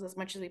ourselves as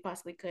much as we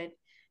possibly could,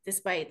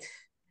 despite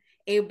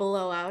a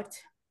blowout.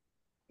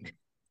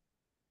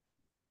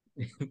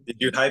 Did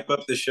you hype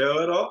up the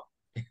show at all?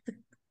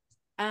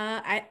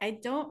 I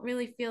don't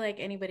really feel like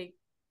anybody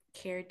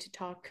cared to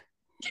talk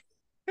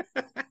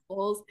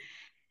Bulls.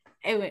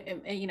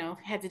 It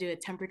had to do a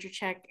temperature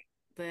check.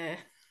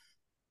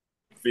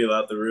 Feel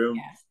out the room.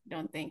 Yeah,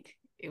 don't think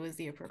it was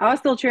the appropriate. I was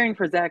still cheering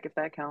for Zach, if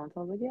that counts. I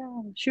was like,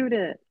 yeah, shoot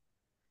it.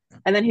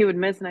 And then he would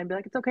miss, and I'd be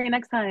like, it's okay,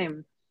 next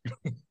time.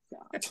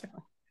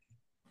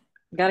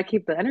 Got to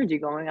keep the energy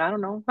going. I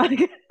don't know.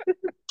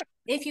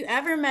 If you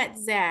ever met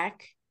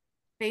Zach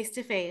face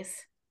to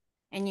face,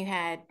 and you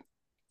had,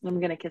 I'm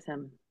gonna kiss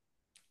him.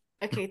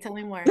 Okay, tell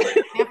me more.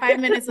 I have 5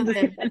 minutes with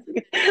him.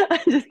 I'm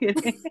just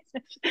kidding.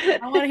 I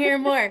want to hear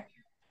more.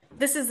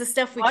 This is the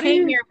stuff we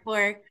came here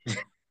for.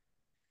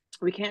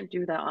 We can't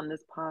do that on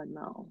this pod,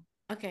 no.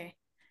 Okay.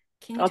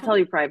 I'll tell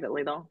you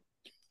privately, though.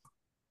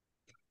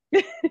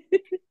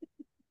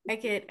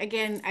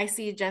 I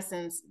see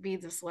Justin's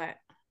beads of sweat.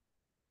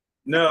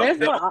 No,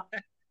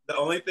 the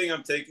only thing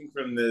I'm taking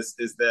from this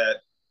is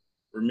that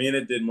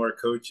Ramina did more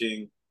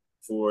coaching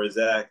for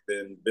Zach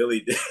than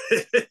Billy did.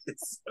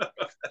 So,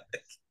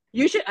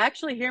 you should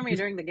actually hear me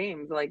during the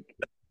games. Like,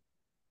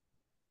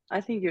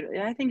 I think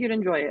you'd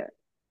enjoy it.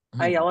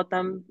 I Hmm. yell at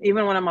them.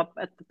 Even when I'm up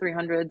at the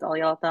 300s, I'll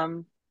yell at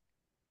them.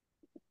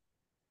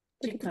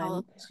 It's a good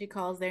time. She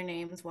calls their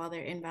names while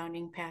they're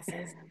inbounding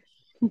passes.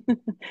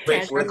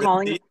 Wait, Or were Casually. the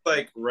calling. seats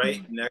like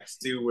right next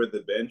to where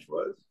the bench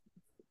was?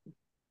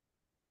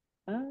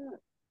 Uh,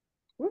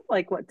 we're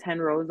like what 10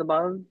 rows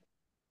above,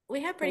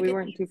 We have so pretty we good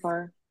weren't too seats.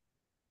 far.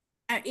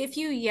 If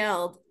you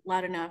yelled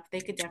loud enough, they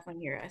could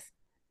definitely hear us.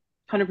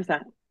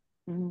 100%.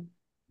 Mm-hmm.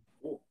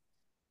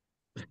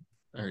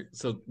 All right.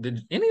 So,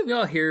 did any of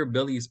y'all hear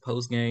Billy's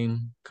post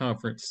game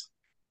conference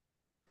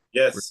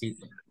where Yes.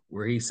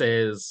 he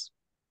says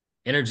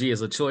energy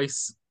is a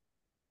choice,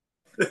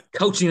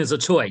 coaching is a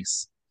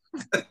choice.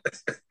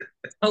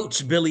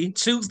 Coach Billy,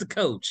 choose the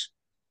coach.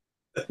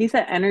 He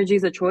said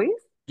energy's a choice.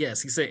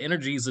 Yes, he said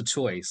energy is a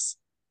choice,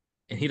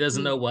 and he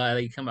doesn't know Hmm. why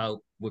they come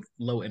out with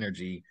low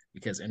energy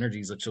because energy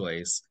is a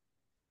choice.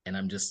 And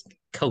I'm just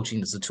coaching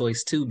is a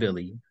choice too,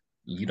 Billy.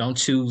 You don't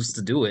choose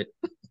to do it.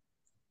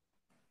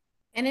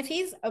 And if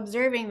he's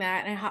observing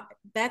that,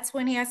 that's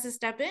when he has to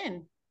step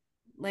in.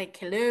 Like,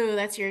 hello,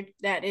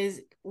 that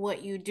is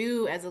what you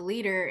do as a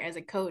leader, as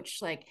a coach.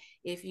 Like,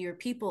 if your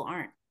people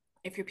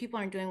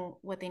aren't doing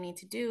what they need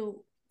to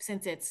do,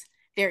 since it's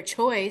their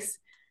choice,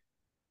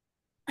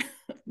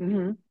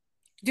 Hmm.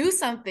 do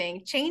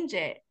something, change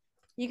it.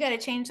 You got to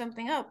change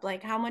something up.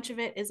 Like, how much of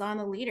it is on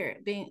the leader,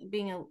 being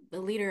the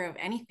leader of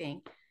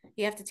anything?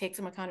 You have to take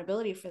some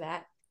accountability for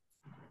that.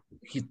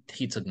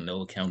 He took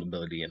no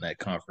accountability in that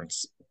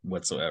conference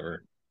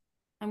whatsoever.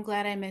 I'm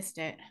glad I missed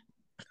it.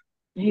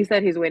 He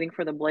said he's waiting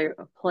for the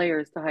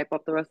players to hype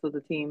up the rest of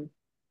the team.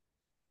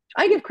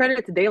 I give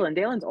credit to Dalen.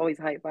 Dalen's always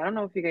hype. I don't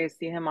know if you guys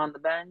see him on the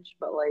bench,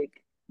 but like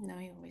No,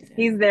 he always is.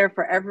 he's there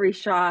for every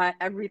shot,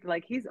 everything.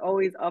 Like he's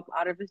always up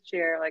out of his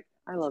chair. Like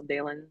I love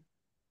Dalen.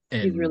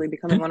 He's And really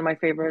becoming one of my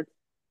favorites.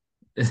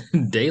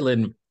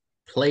 Dalen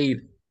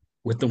played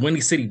with the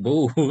Windy City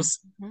Bulls,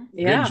 Mm-hmm.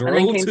 then Yeah, and then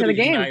drove came to to the the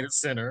game. United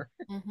Center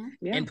Mm-hmm.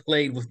 Yeah. and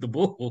played with the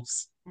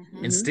Bulls Mm-hmm.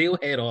 and Hmm. still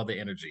had all the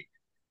energy.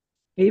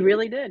 He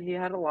really did. He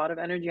had a lot of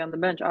energy on the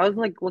bench. I was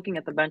like looking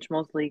at the bench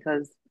mostly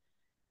because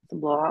it's a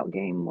blowout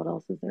game. What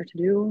else is there to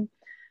do?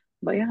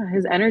 But yeah,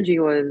 his energy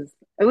was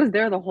it was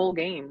there the whole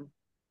game.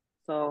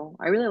 So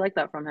I really like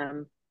that from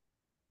him.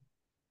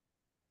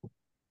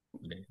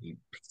 He's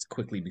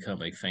quickly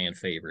become a fan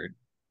favorite.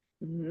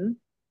 Hmm.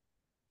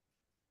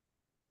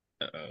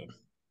 Uh,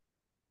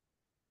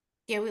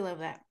 Yeah, we love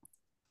that.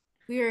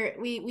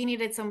 We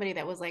needed somebody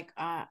that was like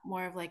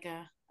more of like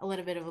a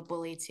little bit of a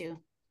bully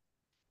too.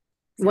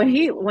 So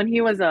When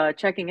he was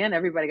checking in,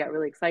 everybody got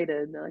really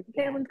excited. They're like,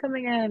 yeah. Dalen's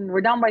coming in.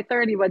 We're down by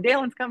 30, but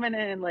Dalen's coming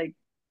in. Like,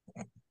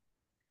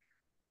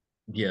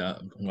 yeah,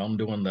 well, I'm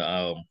doing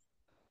the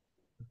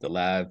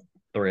live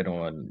thread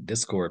on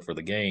Discord for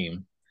the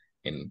game,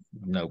 and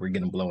we're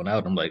getting blown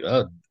out. I'm like,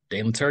 oh,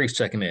 Dalen Terry's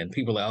checking in.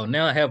 People are like, oh,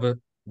 now I have a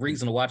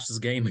reason to watch this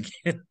game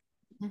again.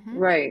 Mm-hmm.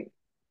 right.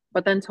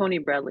 But then Tony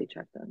Bradley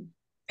checked in.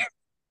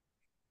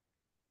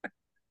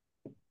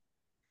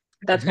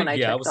 That's when I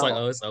Yeah, I checked was like, out.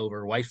 oh, it's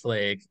over. White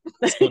flag.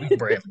 Tony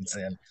Bradley's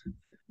in.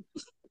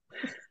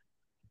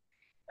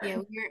 Yeah,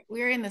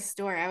 we were in the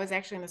store. I was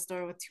actually in the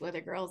store with two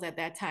other girls at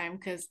that time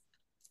because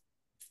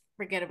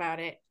forget about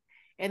it.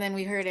 And then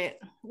we heard it.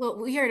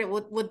 Well, we heard it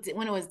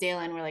when it was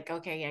Dalen. We're like,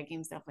 okay, yeah,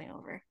 game's definitely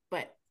over.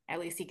 But at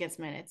least he gets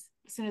minutes.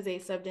 As soon as they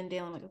subbed in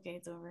Dalen, I'm like, okay,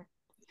 it's over.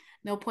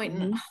 No point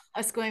in Hmm.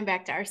 us going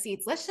back to our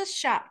seats. Let's just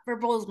shop for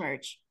Bulls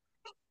merch.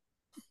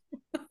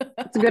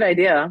 It's a good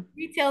idea.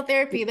 Retail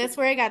therapy. That's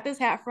where I got this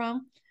hat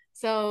from.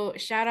 So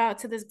shout out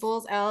to this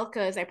Bulls L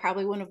because I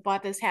probably wouldn't have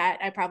bought this hat.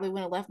 I probably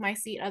wouldn't have left my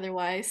seat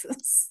otherwise.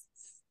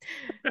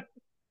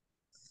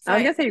 So I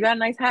was gonna say you got a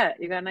nice hat.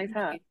 You got a nice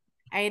hat.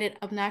 I ate an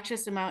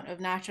obnoxious amount of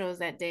nachos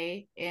that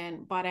day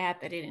and bought a hat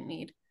that I didn't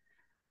need.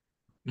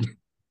 Your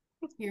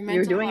You're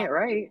mental doing it health,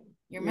 right.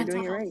 your You're mental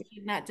doing it health right.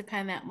 should not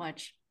depend that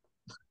much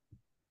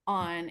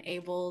on a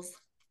Bulls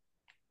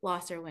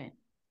loss or win.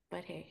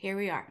 But hey, here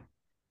we are.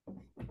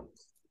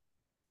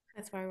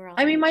 That's why we're all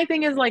I mean, here. my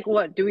thing is like,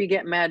 what do we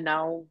get mad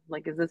now?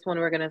 Like, is this when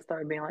we're gonna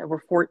start being like,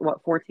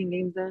 14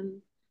 games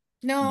in?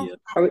 No, Yeah.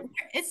 Are we,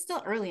 it's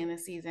still early in the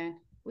season.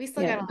 We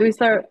still got yeah. a Do we lot.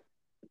 start?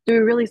 Do we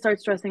really start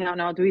stressing out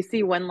now? Do we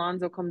see when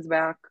Lonzo comes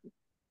back,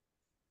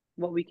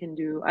 what we can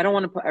do? I don't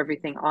want to put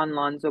everything on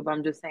Lonzo, but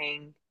I'm just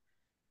saying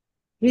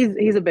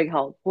he's a big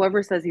help.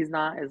 Whoever says he's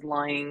not is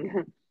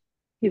lying.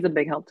 He's a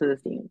big help to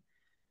this team.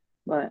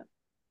 But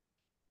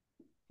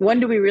when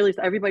do we really?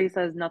 Everybody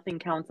says nothing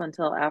counts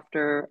until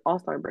after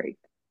All-Star break.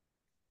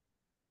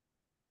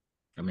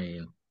 I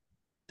mean,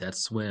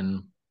 that's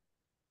when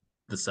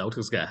the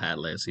Celtics got hot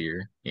last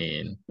year,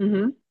 and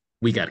Hmm.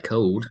 we got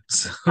cold.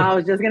 So I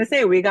was just gonna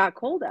say we got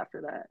cold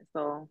after that,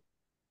 so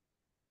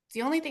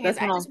The only thing is, that's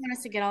I when just I'll. want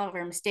us to get all of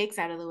our mistakes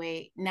out of the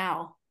way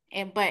now,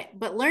 and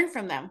but learn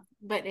from them.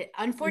 But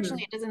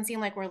unfortunately, Mhm. it doesn't seem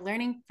like we're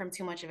learning from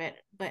too much of it.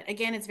 But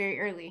again, it's very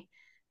early.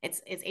 It's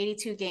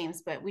 82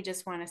 games, but we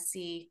just want to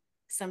see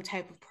some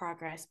type of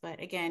progress. But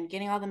again,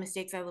 getting all the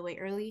mistakes out of the way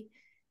early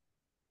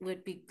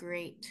would be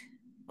great.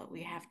 But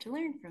we have to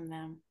learn from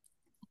them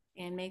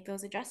and make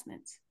those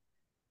adjustments.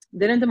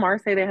 Didn't DeMar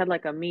say they had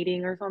like a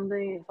meeting or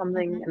something,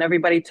 Mhm. and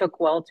everybody took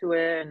well to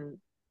it, and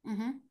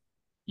Mhm.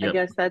 I Yep.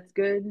 guess that's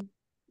good.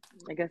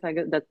 I guess I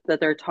get that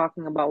they're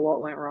talking about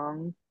what went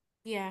wrong.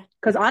 Yeah.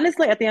 Because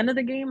honestly, at the end of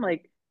the game,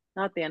 like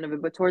not the end of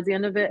it, but towards the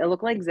end of it, it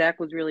looked like Zach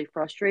was really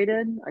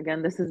frustrated.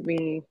 Again, this is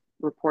me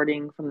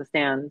reporting from the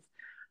stands.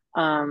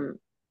 Um,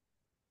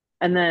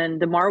 and then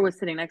DeMar was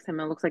sitting next to him,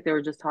 and it looks like they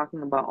were just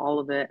talking about all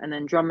of it. And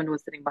then Drummond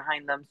was sitting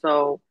behind them.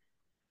 So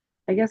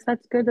I guess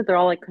that's good that they're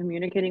all like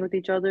communicating with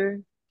each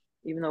other,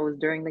 even though it was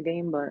during the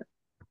game. But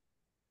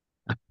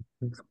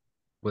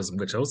Was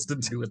what else to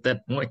do at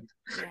that point?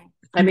 Yeah.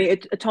 I mean,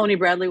 Tony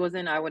Bradley was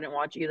in. I wouldn't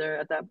watch either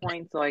at that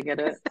point, so I get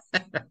it.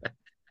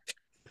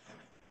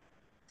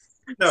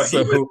 No,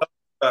 So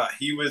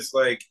he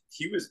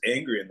was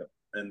angry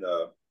in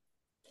the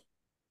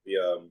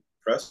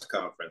press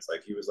conference.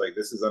 Like he was like,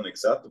 "This is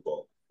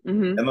unacceptable."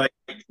 Hmm. And like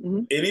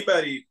Hmm.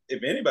 anybody,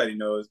 if anybody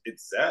knows,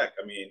 it's Zach.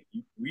 I mean,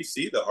 we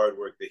see the hard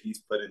work that he's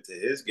put into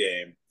his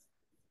game,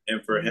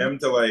 and for Hmm. him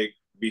to like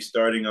be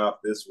starting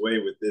off this way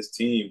with this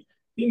team,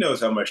 he knows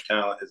how much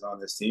talent is on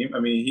this team. I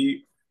mean,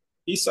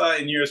 he saw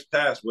in years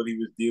past what he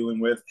was dealing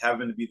with,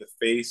 having to be the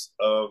face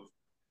of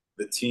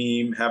the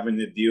team, having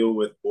to deal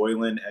with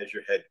Boylan as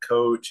your head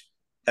coach,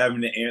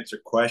 having to answer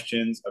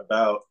questions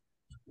about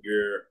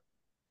your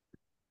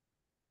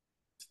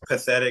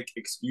pathetic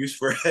excuse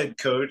for head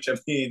coach. I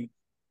mean,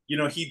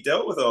 he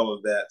dealt with all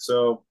of that.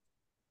 So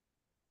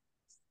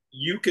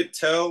you could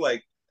tell,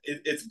 like,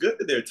 it's good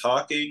that they're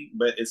talking,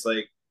 but it's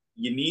like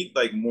you need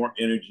like more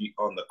energy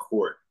on the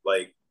court.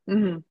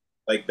 Hmm.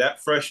 Like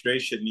that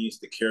frustration needs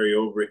to carry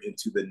over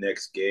into the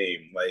next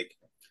game. Like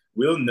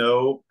we'll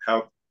know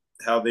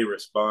how they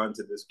respond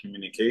to this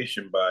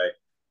communication by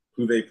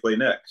who they play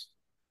next.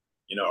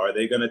 Are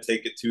they going to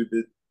take it to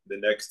the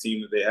next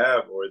team that they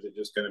have, or is it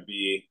just going to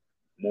be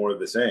more of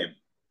the same?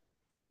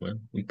 well,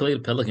 we play the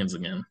Pelicans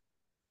again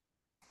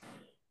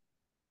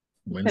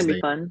It's gonna be Wednesday,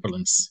 fun.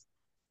 Orleans.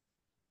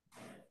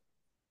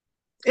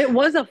 It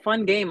was a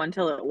fun game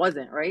until it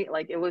wasn't, right?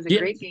 Like it was a Yeah,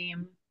 great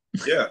game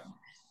Yeah,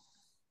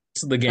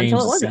 it's the until games it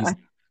of the wasn't.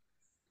 season.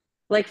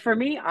 Like for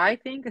me, I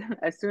think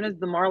as soon as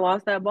DeMar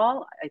lost that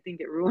ball, I think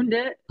it ruined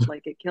it.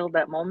 Like it killed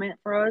that moment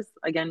for us.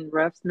 Again,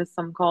 refs missed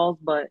some calls,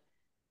 but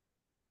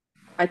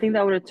I think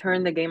that would have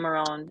turned the game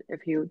around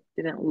if he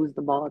didn't lose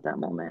the ball at that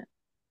moment.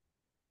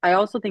 I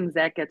also think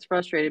Zach gets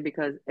frustrated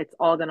because it's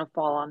all gonna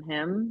fall on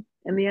him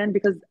in the end.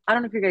 Because I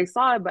don't know if you guys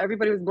saw it, but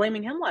everybody was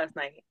blaming him last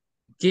night,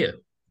 Yeah,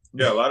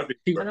 yeah. A lot of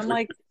people and I'm are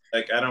like,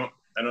 like, I don't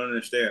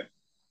understand.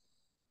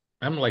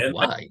 I'm like, And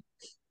why?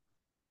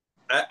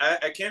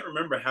 I can't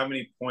remember how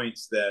many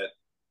points that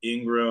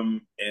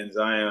Ingram and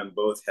Zion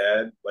both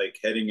had, like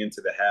heading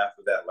into the half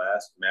of that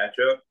last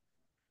matchup,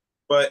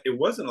 but it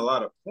wasn't a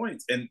lot of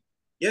points, and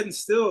yet and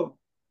still,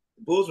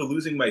 the Bulls were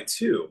losing by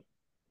two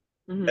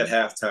at mm-hmm,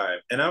 halftime,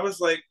 and I was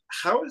like,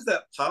 how is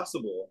that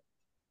possible?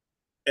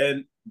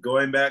 And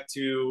going back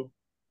to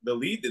the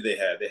lead that they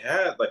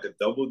had like a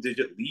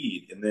double-digit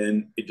lead, and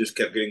then it just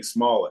kept getting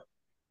smaller,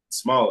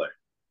 smaller,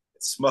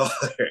 smaller.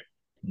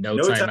 No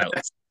No time,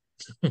 timeouts.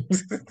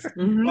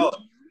 mm-hmm. smaller.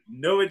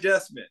 No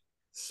adjustment,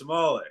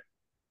 smaller.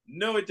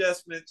 No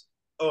adjustment.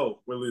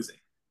 Oh, we're losing.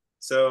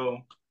 So,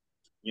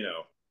 you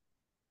know,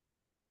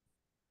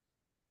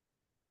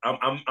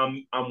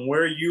 I'm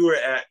where you were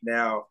at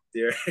now,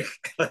 Derek.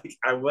 Like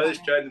I was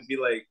trying to be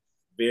like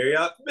very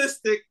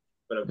optimistic,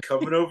 but I'm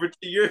coming over to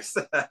your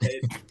side.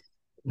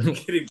 I'm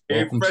getting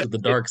very Welcome to the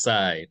frustrated. dark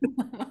side.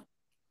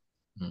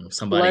 Less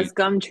Somebody,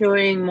 gum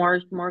chewing,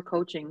 more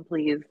coaching,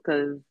 please,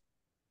 because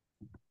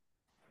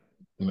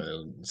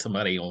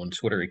somebody on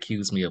Twitter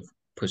accused me of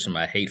pushing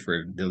my hate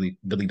for Billy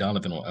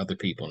Donovan on other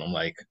people, and I'm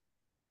like,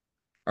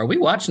 are we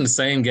watching the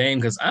same game?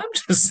 Because I'm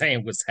just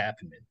saying what's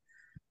happening.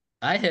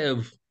 I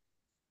have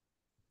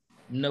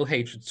no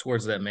hatred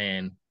towards that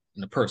man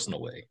in a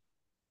personal way.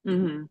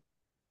 mm-hmm,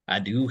 I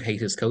do hate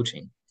his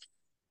coaching,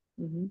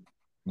 mm-hmm.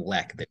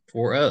 lack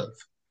thereof.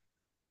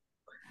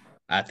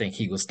 I think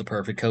he was the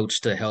perfect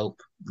coach to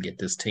help get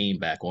this team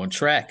back on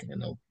track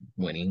in a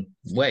winning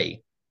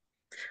way.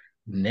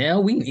 Now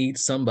we need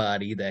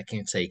somebody that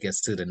can take us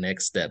to the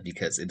next step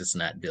because it is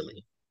not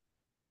Billy.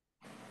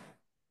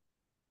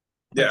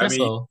 Like Yeah, I that's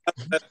mean, all.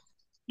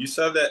 you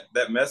saw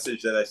that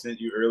message that I sent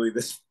you early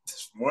this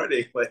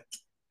morning. Like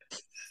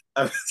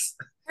I was,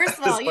 I First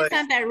of all, was you like,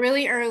 sent that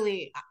really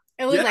early.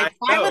 It was yeah, I like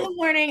 5 in know. the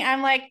morning.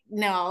 I'm like,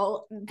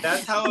 no.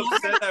 That's how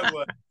upset I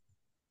was.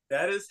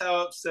 That is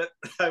how upset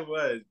I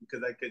was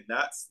because I could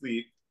not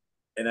sleep.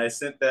 And I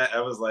sent that.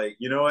 I was like,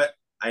 you know what?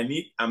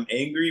 I'm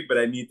angry, but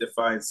I need to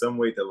find some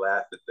way to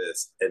laugh at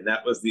this. And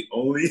that was the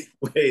only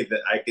way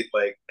that I could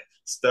like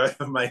start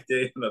my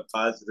day on a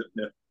positive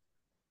note.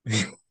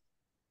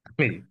 I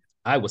mean,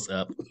 I was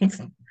up.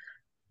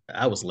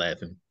 I was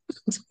laughing.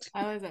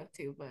 I was up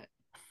too,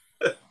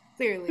 but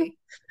clearly.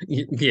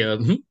 Yeah,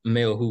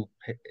 male who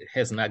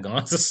has not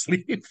gone to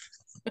sleep.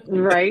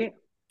 Right?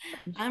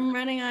 I'm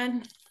running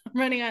on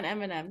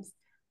M&Ms.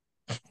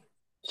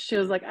 She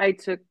was like, I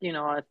took,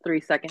 a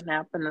 3-second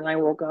nap and then I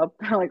woke up.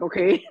 I'm like,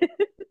 okay.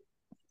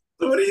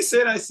 So what are you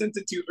saying I sent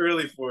it too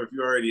early for if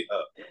you're already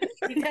up?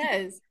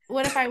 Because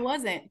what if I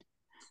wasn't?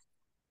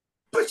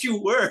 But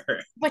you were.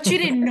 But you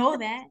didn't know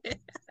that.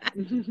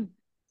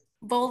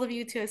 Bold of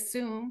you to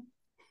assume.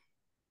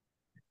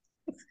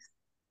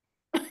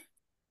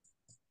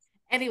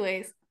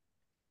 Anyways,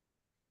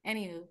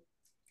 anywho.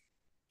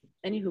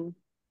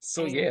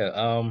 So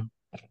yeah,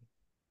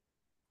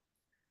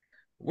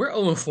 we're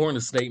 0-4 in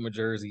the statement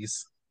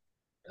jerseys.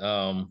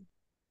 That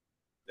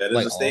is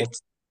Like a state.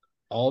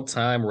 all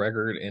time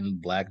record in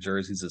black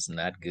jerseys is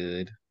not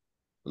good.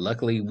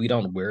 Luckily, we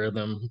don't wear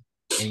them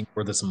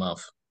anymore this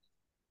month.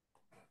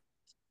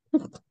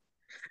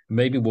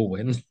 Maybe we'll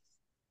win.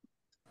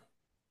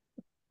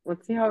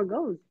 Let's see how it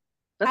goes.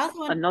 That's How's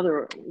one?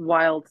 another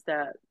wild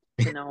stat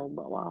to know,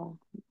 but wow.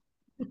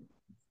 I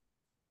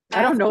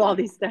I don't also know all want-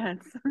 these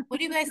stats. What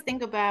do you guys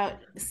think about?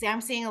 See,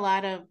 I'm seeing a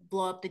lot of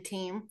blow up the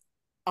team,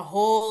 a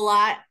whole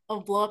lot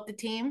of blow up the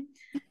team,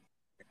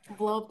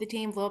 blow up the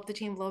team, blow up the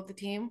team, blow up the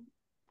team.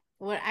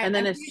 And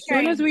then I'm as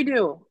pretty soon as we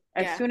do,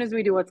 yeah,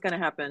 what's going to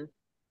happen?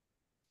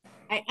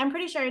 I'm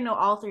pretty sure I know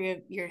all three of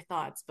your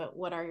thoughts, but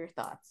what are your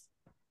thoughts?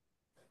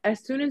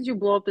 As soon as you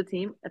blow up the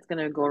team, it's going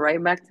to go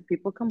right back to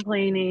people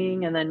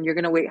complaining. And then you're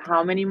going to wait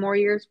how many more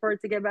years for it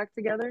to get back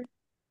together?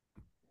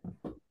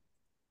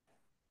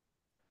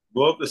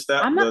 Blow up the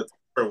stat I'm not,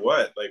 for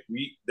what? Like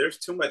there's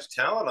too much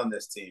talent on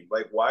this team.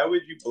 Like why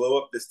would you blow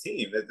up this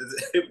team?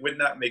 It would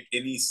not make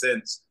any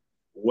sense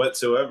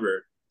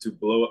whatsoever to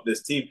blow up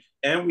this team.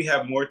 And we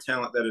have more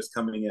talent that is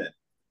coming in.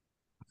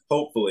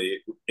 Hopefully,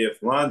 if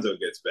Lonzo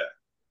gets back.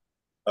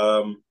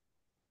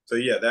 So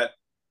yeah, that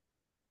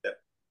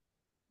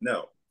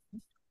no.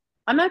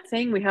 I'm not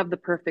saying we have the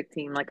perfect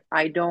team. Like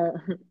I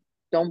don't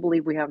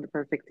believe we have the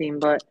perfect team,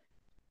 but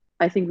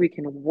I think we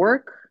can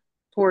work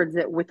towards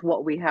it with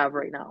what we have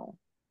right now.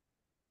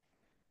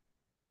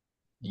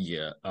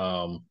 Yeah.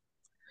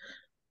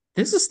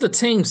 This is the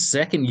team's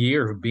second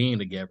year of being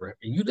together,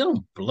 and you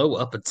don't blow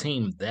up a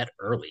team that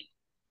early.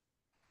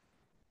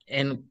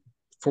 And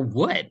for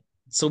what?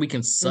 So we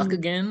can suck Mm-hmm.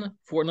 again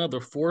for another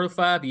 4 or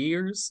 5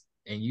 years?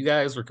 And you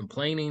guys were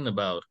complaining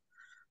about,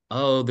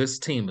 oh, this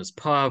team is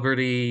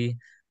poverty.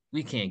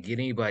 We can't get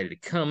anybody to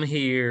come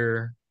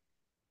here.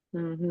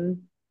 Mm-hmm.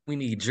 We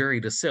need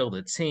Jerry to sell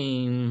the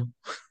team.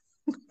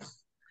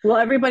 Well,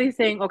 everybody's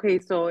saying, okay,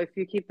 so if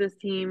you keep this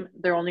team,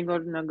 they're only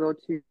going to go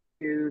to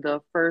the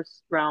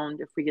first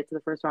round if we get to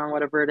the first round,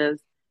 whatever it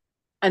is.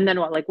 And then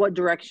what? Like, what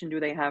direction do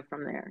they have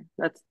from there?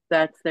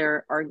 That's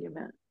their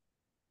argument.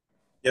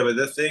 Yeah, but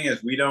the thing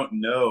is, we don't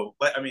know.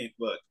 Like, I mean,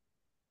 look,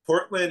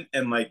 Portland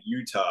and like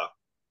Utah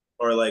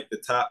are like the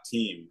top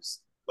teams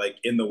like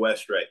in the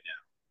West right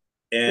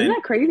now. Isn't And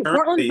that crazy?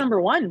 Portland's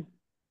number one.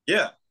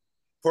 yeah,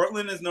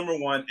 Portland is number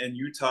one and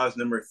Utah is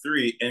number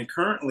three. And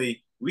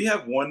currently, we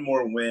have one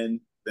more win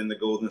than the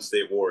Golden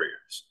State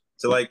Warriors.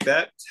 So like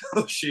that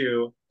tells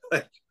you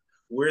like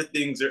where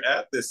things are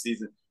at this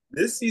season.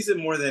 This season,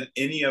 more than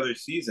any other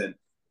season,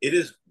 it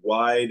is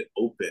wide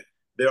open.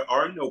 There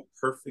are no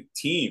perfect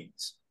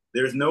teams.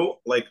 There's no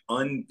like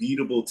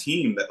unbeatable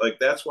team that like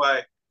that's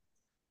why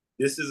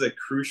this is a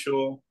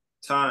crucial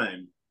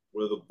time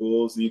where the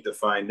Bulls need to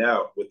find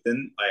out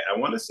within, I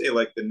want to say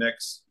like the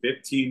next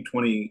 15,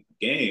 20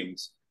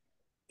 games,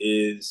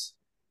 is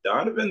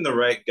Donovan the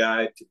right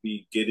guy to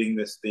be getting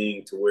this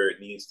thing to where it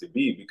needs to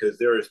be? Because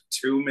there are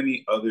too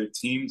many other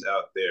teams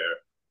out there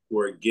who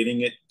are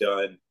getting it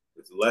done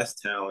with less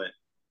talent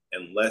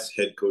and less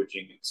head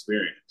coaching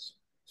experience.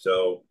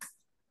 So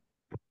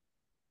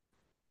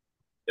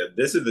yeah,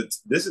 this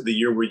is the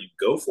year where you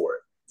go for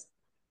it.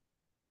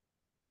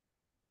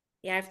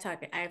 Yeah,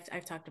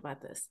 I've talked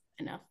about this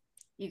enough.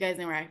 You guys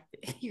know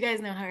you guys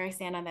know how I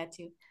stand on that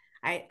too.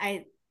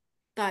 I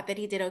thought that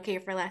he did okay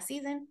for last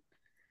season.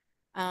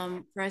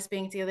 For us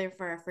being together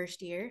for our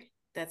first year,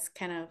 that's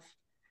kind of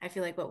I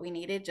feel like what we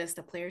needed, just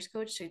a players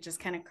coach to just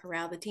kind of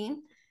corral the team.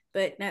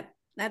 But not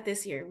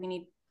this year. We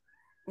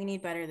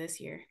need better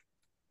this year.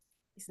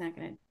 He's not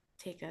gonna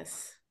take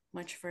us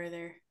much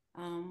further.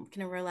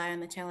 Can rely on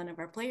the talent of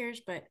our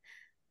players, but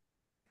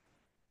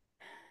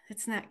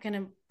it's not going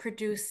to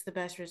produce the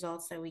best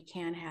results that we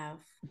can have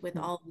with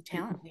all the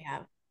talent we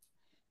have.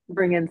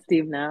 Bring in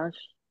Steve Nash.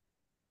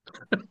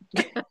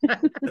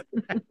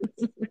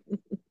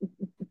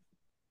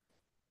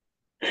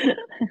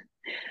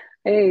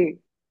 Hey,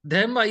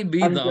 That might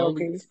be I'm the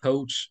only joking.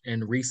 coach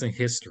in recent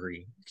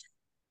history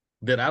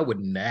that I would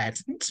not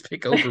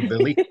pick over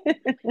Billy.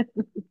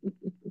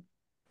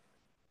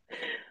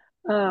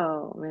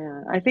 Oh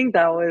man, I think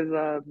that was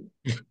a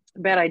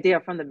bad idea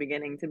from the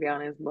beginning, to be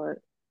honest. But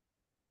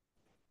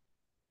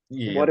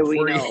Yeah, what do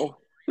we know?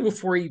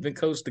 before he even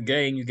coached the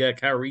game, you got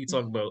Kyrie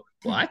talking about,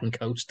 well, I can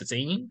coach the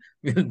team.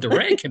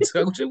 Durant can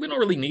coach it. We don't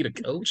really need a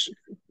coach.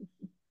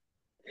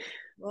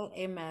 What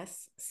a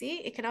mess. See,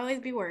 it could always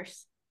be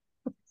worse.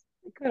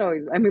 It could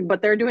always, I mean,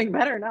 but they're doing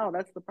better now.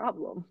 That's the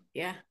problem.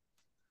 Yeah.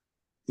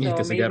 Yeah, So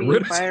because they got maybe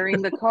rid of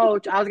firing the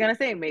coach. I was gonna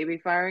say maybe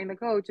firing the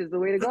coach is the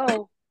way to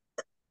go.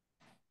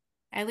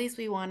 At least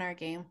we won our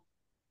game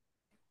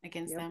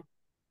against Yep. them.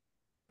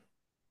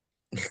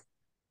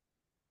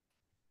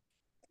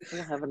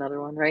 We'll have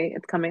another one, right?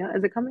 It's coming up.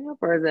 Is it coming up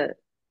or is it?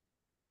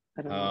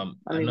 I don't know. I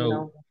I don't even know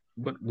know.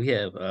 what we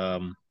have.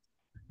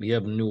 We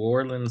have New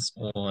Orleans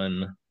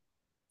on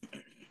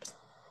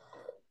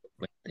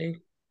Wednesday.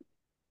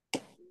 Yeah,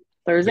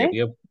 Thursday? we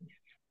have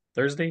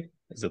Thursday.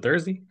 Is it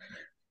Thursday?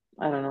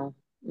 I don't know.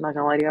 I'm not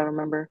gonna lie to you, I don't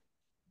remember.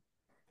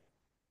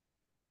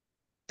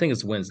 I think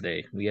it's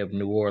Wednesday. We have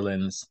New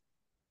Orleans.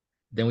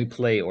 Then we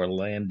play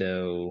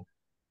Orlando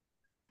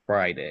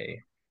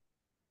Friday.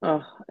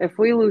 Oh, if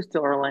we lose to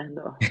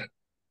Orlando,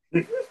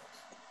 the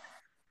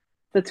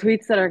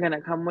tweets that are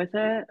gonna come with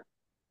it.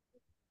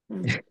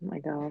 Oh my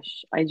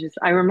gosh.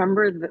 I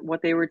remember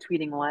what they were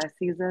tweeting last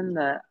season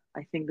that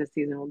I think this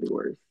season will be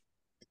worse.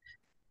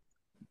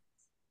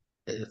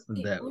 That What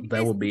do you that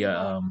guys will think be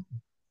about?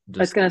 It's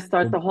just gonna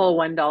start the whole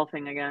Wendell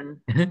thing again.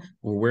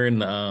 we're wearing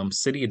the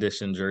City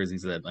Edition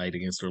jerseys that night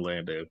against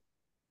Orlando.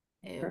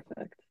 Ew.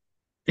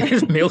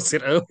 Perfect. Mail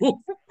said,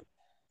 "Oh,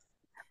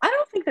 I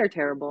don't think they're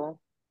terrible.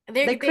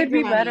 They They could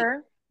be grew on me.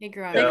 better. They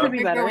grew on They me. Yeah. could be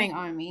They're better. growing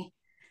on me.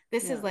 Yeah.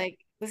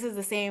 This is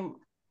the same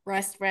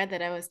rust red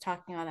that I was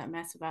talking all that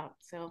mess about.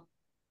 So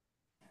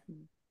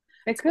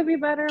It could be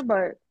better, but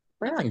I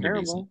they're not think they're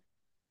decent." terrible.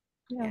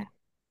 Yeah. yeah.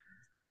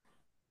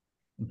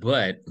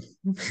 But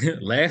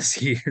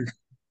last year,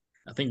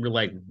 I think we're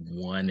like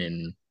 1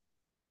 and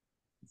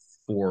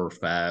 4 or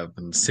 5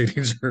 in the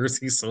City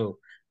jersey. So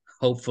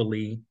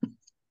hopefully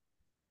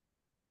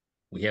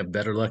we have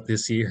better luck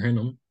this year in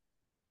them.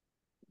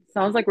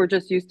 Sounds like we're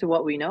just used to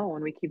what we know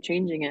and we keep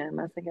changing it and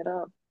messing it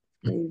up.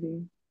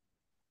 Crazy.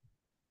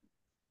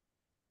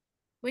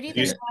 What do you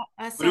You, think Yeah,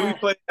 about us? who do we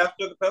play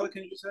after the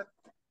Pelicans? You said.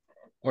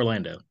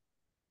 Orlando,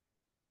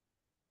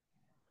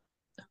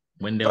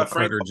 Wendell About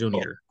Frank Carter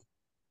Vogel. Jr.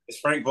 Is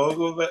Frank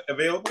Vogel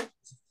available?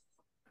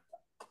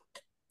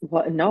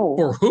 What? No.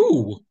 For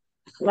who?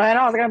 I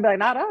know. I was gonna be like,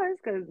 not us,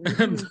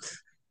 because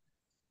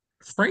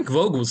Frank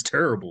Vogel's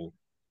terrible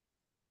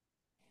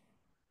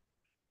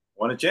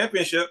Won a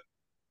championship.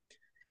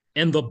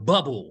 in the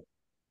bubble.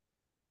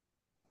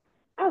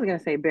 I was gonna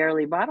say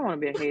barely, but I don't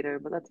want to be a hater,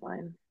 but that's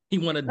fine. He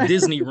won a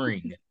Disney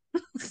ring.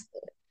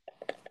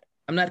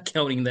 I'm not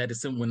counting that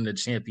as him winning the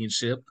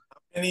championship.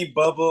 Any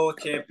bubble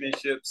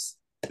championships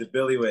did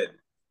Billy win?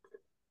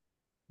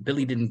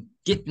 Billy didn't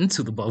get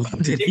into the bubble,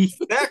 did he?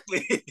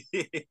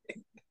 Exactly.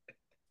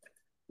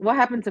 What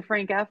happened to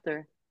Frank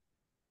after?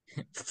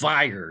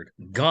 Fired,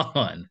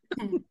 gone.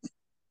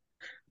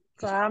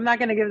 So I'm not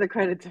gonna give the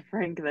credit to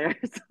Frank there.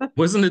 So,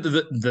 Wasn't it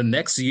the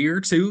next year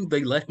too?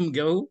 They let him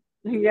go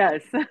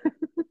yes.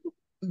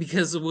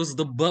 because it was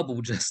the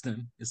bubble,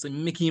 Justin. It's a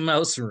Mickey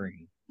Mouse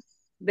ring.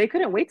 They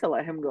couldn't wait to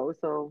let him go,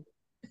 so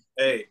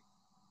Hey,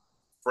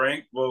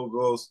 Frank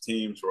Vogel's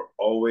teams were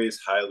always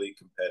highly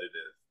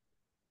competitive,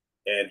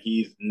 and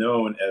he's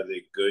known as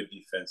a good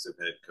defensive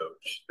head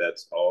coach.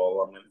 That's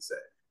all I'm going to say.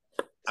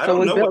 I so don't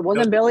was know Bill what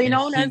wasn't Billy And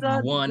known as he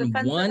a won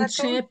defensive one head coach?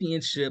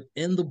 championship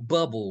in the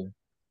bubble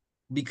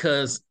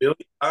because Billy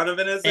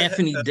Donovan is.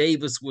 Anthony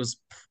Davis was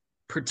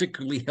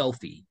particularly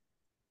healthy.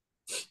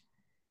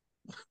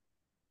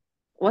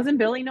 Wasn't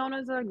Billy known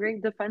as a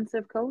great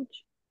defensive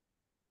coach?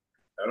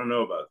 I don't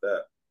know about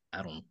that.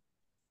 I don't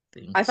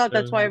think I thought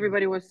that's why so.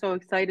 everybody was so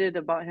excited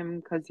about him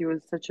because he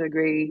was such a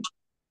great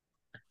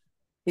he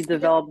He was,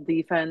 developed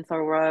defense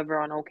or whatever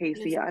on he was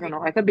OKC. I don't great.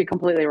 know. I could be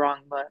completely wrong,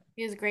 but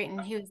He was great,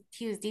 and he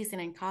was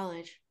decent in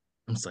college.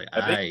 I'm like,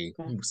 I think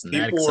I was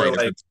not people were excited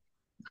for.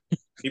 like,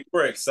 people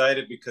were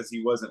excited because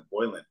he wasn't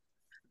boiling.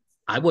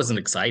 I wasn't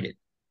excited.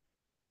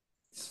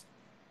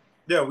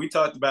 Yeah, we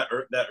talked about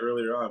that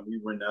earlier on. We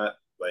were not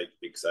like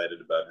excited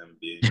about him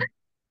being the head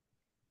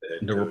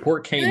The coach.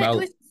 report came It out.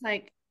 was just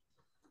like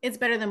it's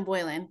better than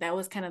Boylan. That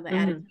was kind of the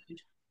Mhm. attitude.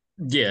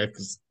 Yeah,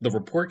 because the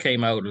report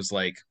came out. It was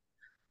like,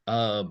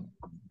 uh,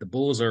 the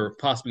Bulls are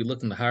possibly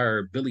looking to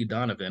hire Billy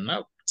Donovan. And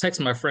I text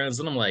my friends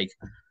and I'm like,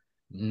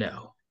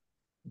 no,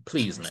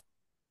 please no.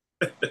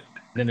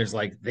 Then there's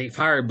like, they've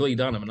hired Billy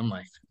Donovan. I'm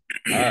like,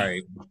 all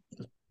right,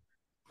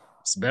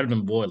 it's better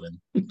than Boylan.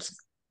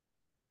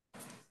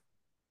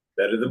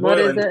 Better than What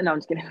is boiling. it? No, I'm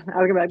just kidding. I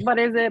was gonna be like, what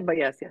is it? But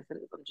yes, yes, it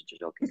is. I'm just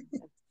joking.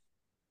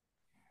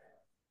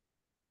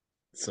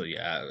 So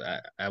yeah,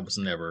 I was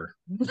never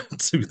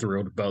too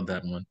thrilled about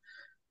that one.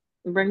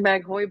 Bring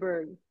back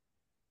Hoiberg.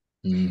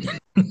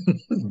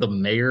 The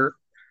mayor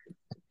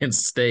can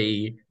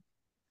stay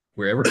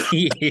wherever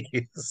he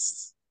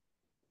is.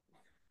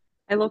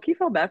 I low key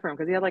felt bad for him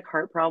because he had like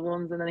heart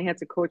problems and then he had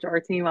to coach our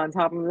team on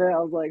top of it. I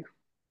was like,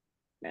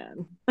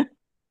 man.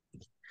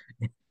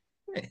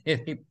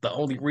 The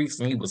only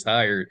reason he was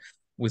hired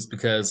was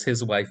because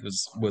his wife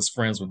was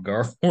friends with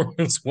Gar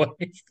Forman's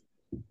wife.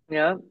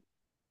 Yep.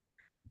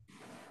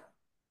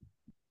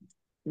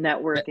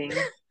 That,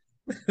 Networking.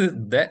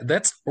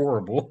 that's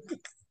horrible.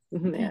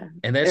 Yeah.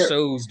 And that It-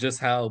 shows just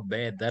how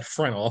bad that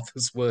front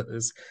office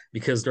was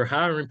because they're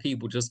hiring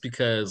people just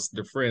because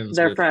they're friends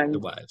they're with the friends.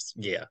 wives.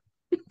 Yeah.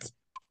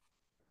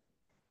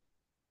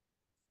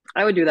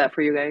 I would do that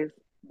for you guys.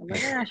 I'm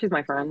like, yeah, she's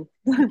my friend.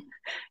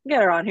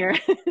 Get her on here.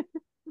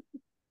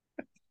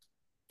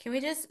 Can we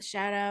just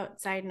shout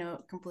out, side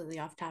note, completely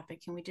off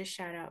topic, can we just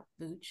shout out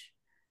Vooch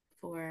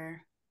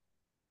for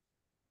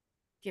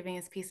giving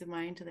his peace of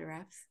mind to the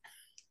refs?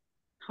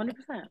 100%.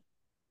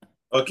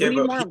 Okay, We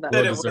need but more he of that.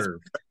 said Well it wasn't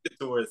deserved. directed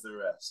towards the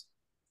refs.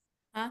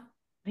 Huh?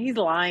 He's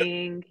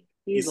lying.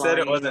 He He's said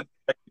it lying. wasn't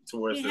directed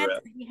towards the refs.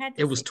 He had It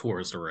to was say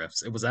towards the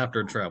refs. It was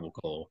after a travel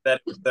call.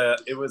 That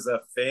it was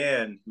a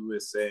fan who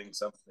was saying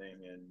something,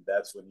 and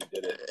that's when he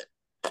did it.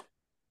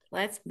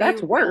 let's be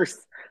That's real. worse.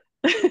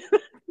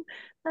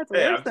 That's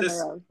Hey, worse I'm than the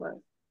just refs. But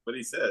what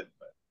he said.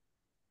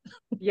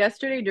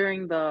 yesterday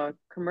during the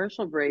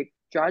commercial break,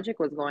 Dragic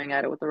was going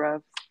at it with the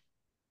refs,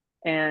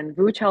 and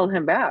Vooch held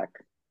him back.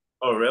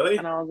 Oh, really?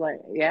 And I was like,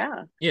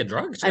 yeah. Yeah,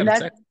 Dragic And got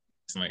that, attacked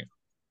last night.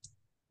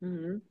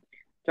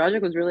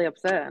 Dragic was really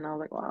upset. And I was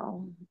like,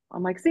 wow.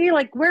 I'm like, see,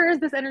 like, where is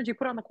this energy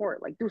put on the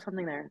court? Like, do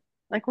something there.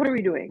 Like, what are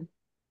we doing?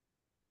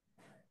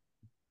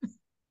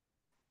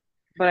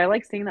 But I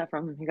like seeing that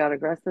from him. He got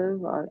aggressive.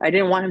 I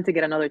didn't want him to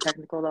get another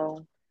technical,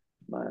 though.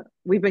 But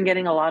we've been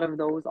getting a lot of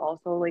those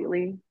also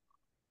lately.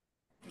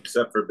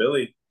 Except for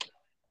Billy.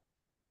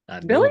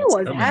 I knew Billy it was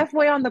was coming.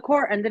 halfway on the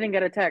court and didn't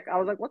get a tech. I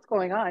was like, what's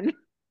going on?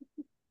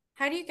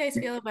 How do you guys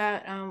feel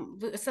about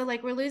so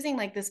like we're losing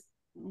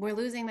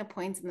the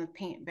points in the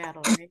paint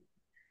battle, right?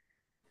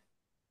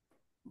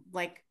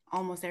 Like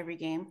almost every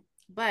game.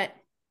 But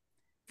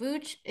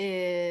Vooch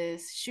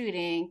is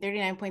shooting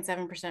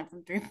 39.7%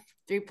 from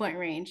three-point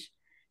range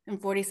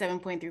and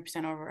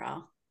 47.3%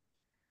 overall.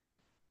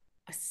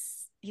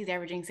 He's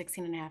averaging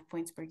 16 and a half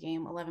points per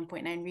game,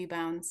 11.9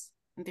 rebounds,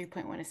 and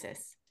 3.1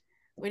 assists.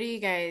 What do you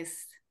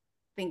guys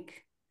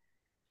think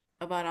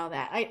about all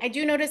that? I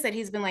do notice that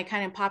he's been like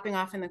kind of popping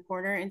off in the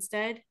corner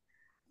instead,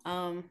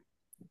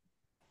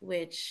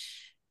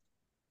 which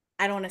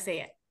I don't want to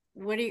say it.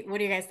 What are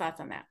your guys' thoughts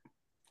on that?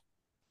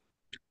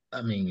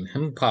 I mean,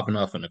 him popping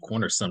off in the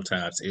corner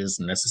sometimes is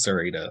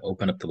necessary to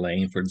open up the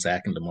lane for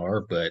Zach and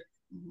DeMar, but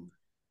Mm-hmm.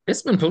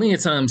 it's been plenty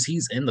of times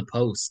he's in the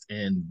post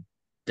and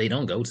they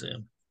don't go to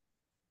him.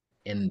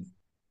 And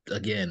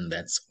again,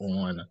 that's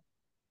on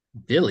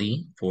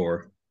Billy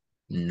for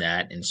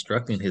not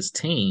instructing his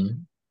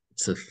team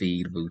to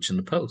feed Vooch in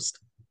the post.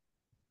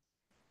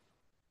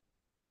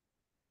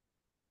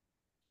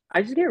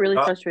 I just get really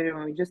frustrated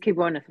when we just keep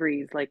going to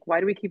threes. Like, why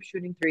do we keep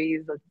shooting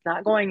threes? It's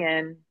not going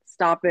in.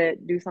 Stop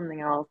it. Do something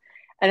else.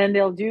 And then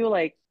they'll do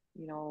like,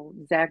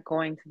 Zach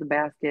going to the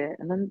basket,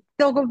 and then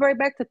they'll go right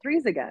back to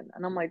threes again.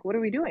 And I'm like, what are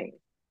we doing?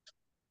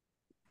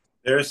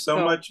 There's so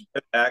So, much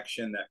good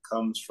action that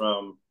comes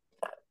from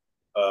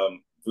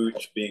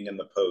Vooch being in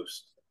the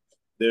post.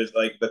 There's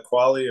like the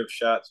quality of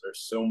shots are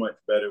so much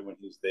better when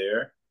he's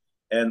there.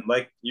 And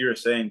like you were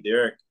saying,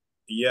 Derek,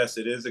 yes,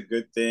 it is a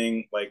good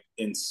thing, like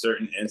in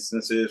certain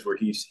instances where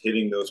he's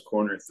hitting those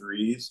corner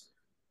threes,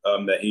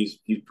 that he's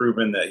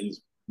proven that he's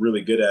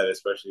really good at,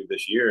 especially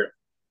this year.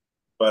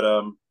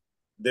 But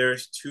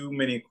there's too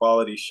many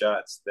quality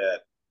shots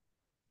that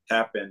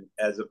happen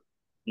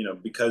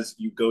because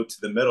you go to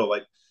the middle.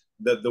 Like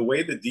the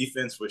way the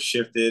defense was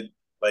shifted,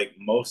 like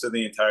most of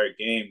the entire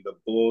game, the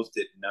Bulls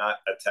did not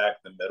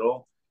attack the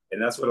middle.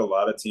 And that's what a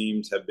lot of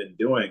teams have been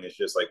doing, is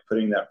just like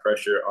putting that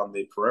pressure on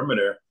the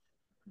perimeter.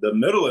 The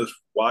middle is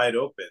wide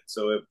open.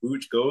 So if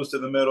Vooch goes to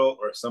the middle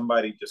or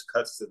somebody just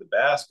cuts to the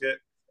basket,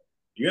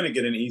 you're going to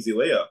get an easy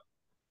layup.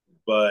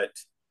 But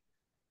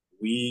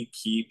we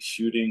keep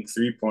shooting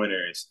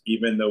 3-pointers,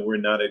 even though we're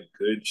not a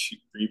good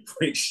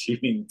 3-point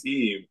shooting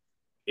team.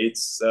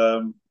 It's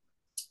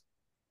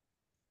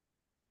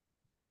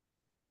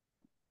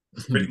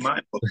pretty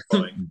mind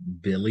blowing.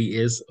 Billy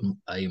is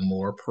a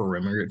more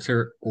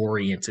perimeter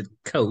oriented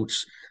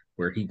coach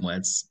where he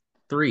wants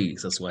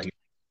threes. That's why he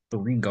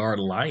three guard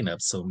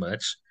lineup so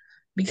much,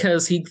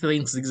 because he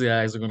thinks these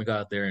guys are going to go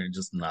out there and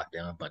just knock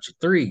down a bunch of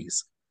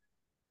threes.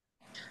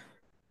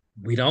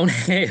 We don't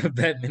have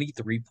that many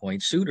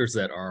 3-point shooters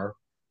that are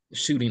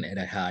shooting at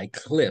a high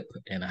clip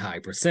and a high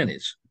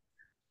percentage.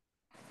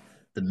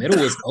 The middle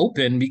is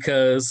open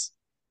because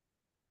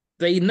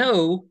they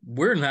know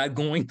we're not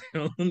going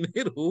down the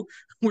middle.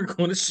 We're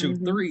going to shoot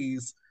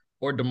threes,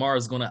 or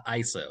DeMar's going to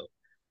ISO.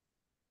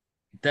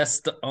 That's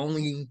the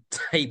only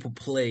type of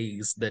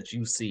plays that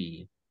you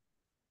see.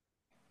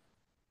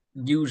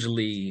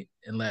 Usually,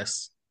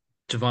 unless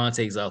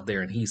Javante's out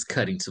there and he's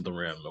cutting to the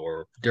rim,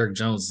 or Derek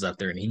Jones is out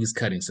there and he's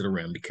cutting to the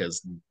rim,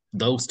 because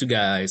those two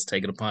guys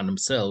take it upon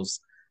themselves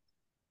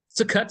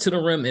to cut to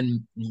the rim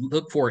and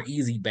look for an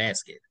easy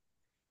basket.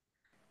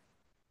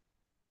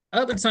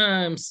 Other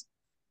times,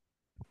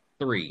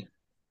 three,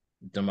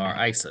 DeMar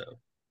ISO.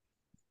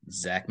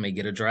 Zach may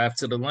get a drive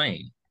to the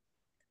lane.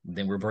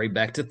 Then we're right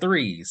back to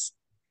threes,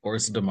 or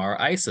it's DeMar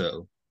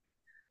ISO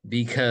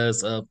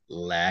because of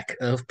lack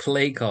of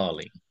play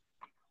calling,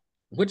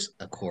 which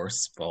of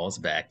course falls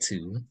back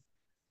to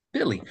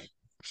Billy.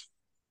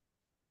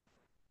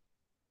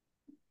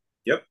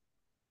 Yep.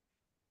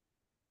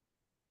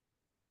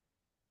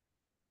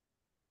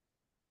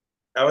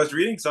 I was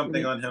reading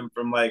something on him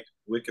from like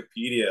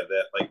Wikipedia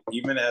that like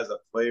even as a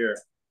player,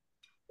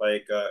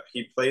 like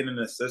he played in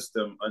a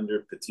system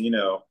under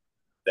Patino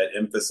that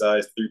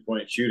emphasized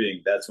 3-point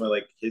shooting. That's when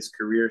like his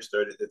career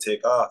started to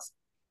take off,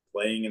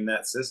 playing in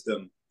that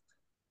system.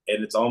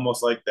 And it's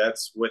almost like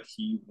that's what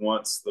he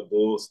wants the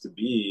Bulls to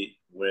be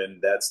when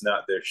that's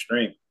not their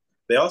strength.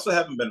 They also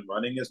haven't been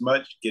running as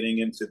much, getting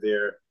into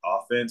their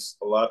offense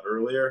a lot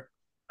earlier.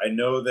 I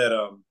know that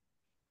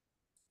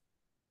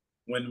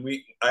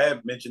I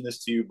have mentioned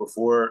this to you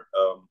before,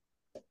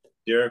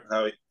 Derek,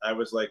 how I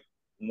was like,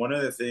 one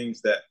of the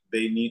things that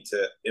they need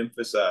to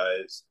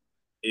emphasize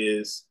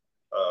is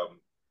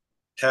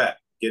Pat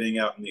getting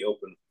out in the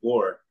open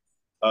floor.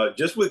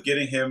 Just with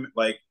getting him,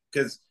 like,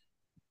 because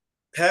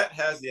Pat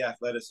has the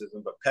athleticism,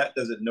 but Pat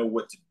doesn't know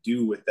what to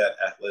do with that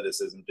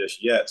athleticism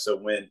just yet. So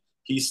when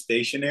he's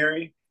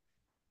stationary,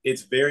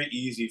 it's very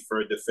easy for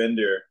a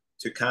defender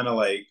to kind of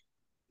like,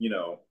 you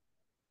know,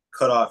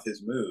 cut off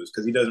his moves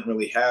because he doesn't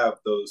really have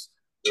those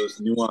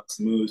nuanced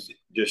moves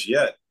just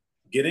yet.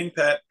 Getting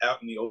Pat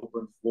out in the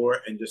open floor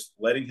and just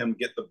letting him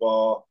get the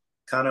ball,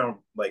 kind of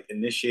like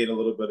initiate a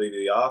little bit of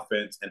the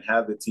offense and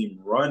have the team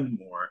run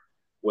more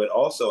would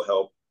also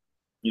help,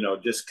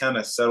 just kind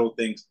of settle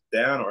things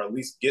down or at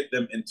least get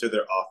them into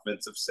their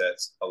offensive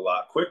sets a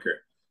lot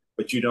quicker.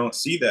 But you don't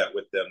see that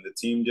with them. The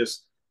team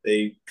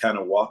they kind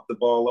of walk the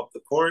ball up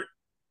the court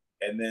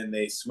and then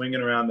they swing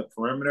it around the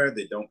perimeter.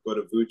 They don't go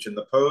to Vooch in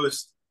the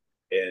post,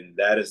 and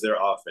that is their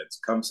offense.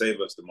 Come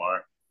save us,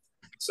 DeMar.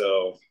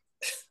 So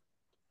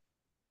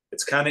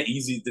it's kind of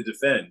easy to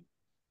defend.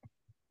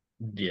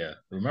 Yeah.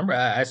 Remember,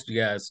 I asked you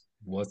guys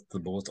what the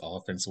Bulls'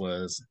 offense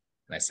was,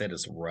 and I said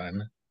it's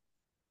run.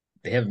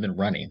 They haven't been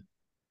running.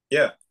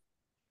 Yeah.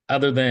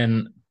 Other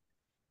than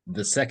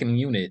the second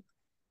unit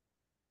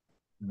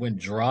when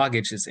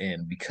Dragic is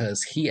in,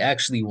 because he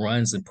actually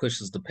runs and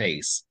pushes the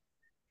pace.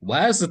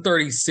 Why is the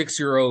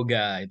 36-year-old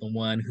guy the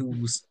one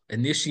who's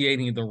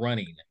initiating the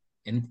running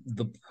and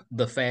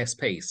the fast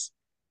pace?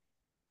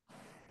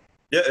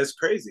 Yeah, it's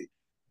crazy.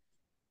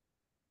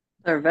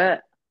 They're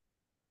vet.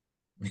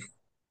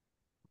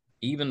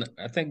 Even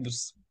I think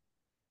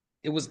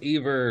it was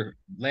either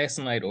last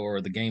night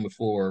or the game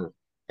before.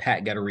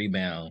 Pat got a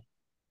rebound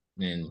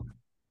and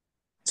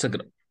took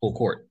it full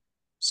court,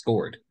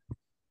 scored.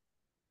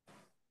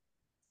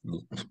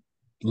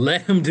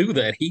 Let him do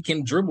that. He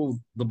can dribble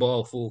the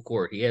ball full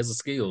court. He has the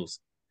skills.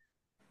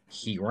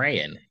 He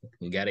ran.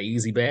 He got an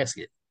easy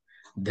basket.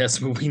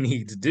 That's what we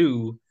need to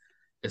do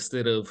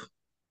instead of,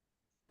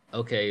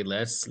 okay,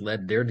 let's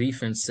let their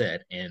defense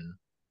set and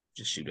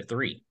just shoot a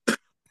three.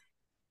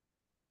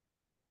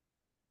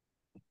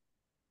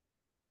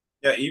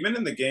 Yeah, even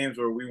in the games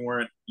where we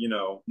weren't,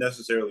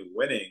 necessarily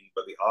winning,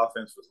 but the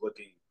offense was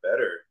looking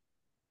better,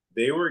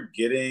 they were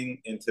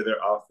getting into their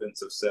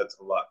offensive sets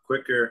a lot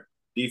quicker.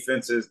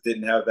 Defenses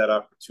didn't have that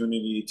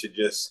opportunity to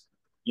just,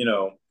 you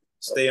know,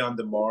 stay on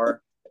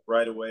DeMar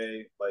right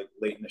away, like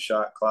late in the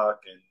shot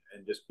clock,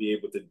 and just be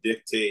able to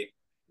dictate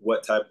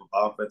what type of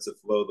offensive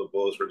flow the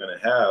Bulls were going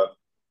to have.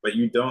 But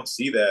you don't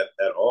see that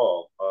at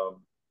all.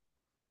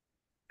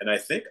 And I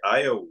think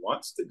Io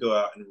wants to go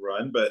out and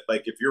run, but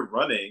like if you're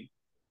running,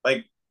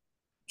 like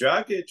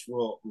Dragic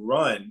will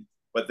run,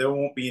 but there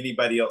won't be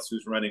anybody else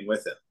who's running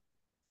with him.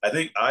 I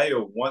think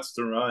Io wants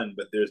to run,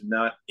 but there's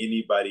not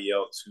anybody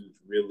else who's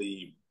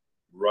really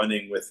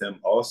running with him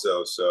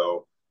also.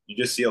 So you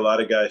just see a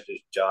lot of guys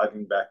just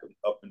jogging back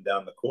up and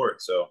down the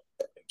court. So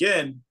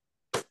again,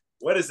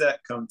 what does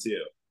that come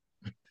to?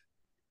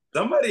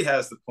 Somebody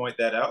has to point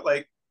that out.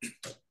 Like,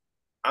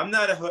 I'm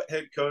not a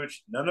head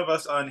coach. None of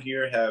us on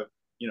here have,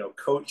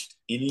 coached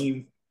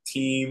any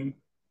team,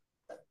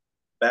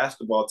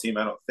 basketball team,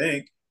 I don't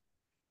think.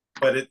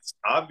 But it's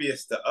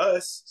obvious to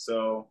us.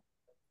 So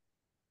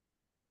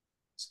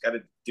just got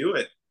to do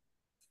it.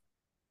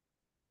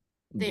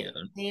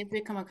 They've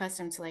become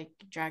accustomed to like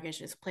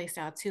Dragic's play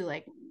style too,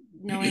 like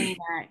knowing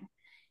that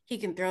he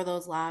can throw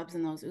those lobs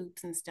and those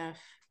oops and stuff.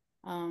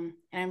 And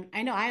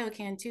I know Io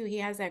can too. He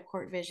has that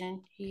court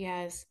vision. He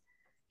has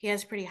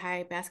pretty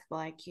high basketball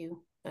IQ,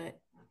 but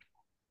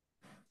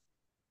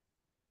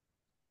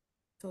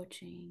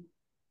coaching.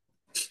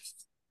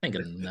 I think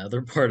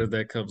another part of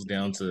that comes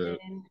down to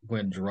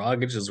when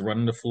Dragic is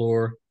running the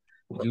floor.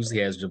 He usually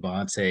has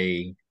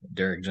Javante,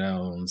 Derek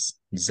Jones,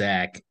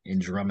 Zach,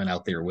 and Drummond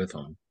out there with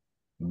him.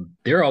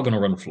 They're all going to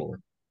run the floor.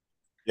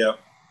 Yeah.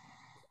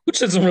 Which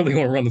doesn't really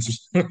want to run the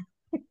floor.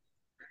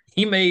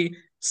 He may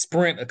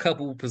sprint a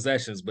couple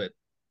possessions, but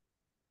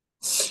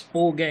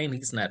full game,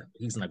 he's not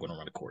going to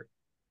run the court.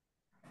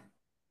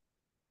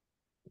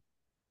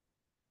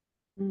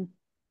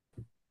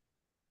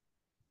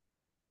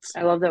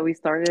 I love that we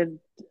started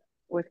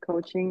with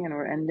coaching and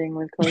we're ending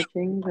with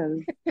coaching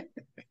because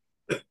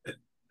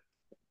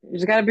you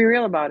just got to be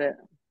real about it.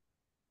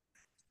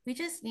 We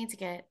just need to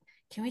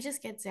can we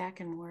just get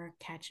Zach in more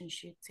catch and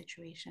shoot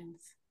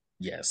situations?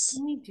 Yes.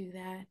 Can we do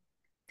that?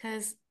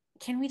 Because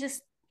can we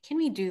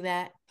do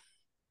that?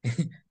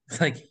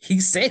 Like he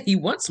said he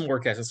wants more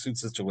catch and shoot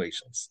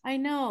situations. I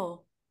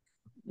know.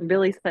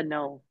 Billy said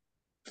no.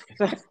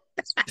 So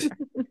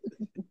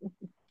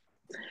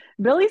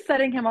Billy's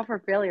setting him up for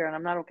failure, and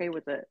I'm not okay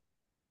with it.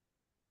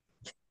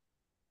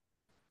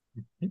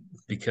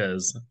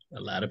 because a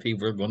lot of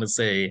people are going to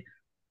say,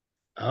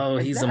 "Oh,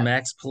 It's he's a Zach.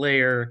 max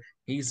player.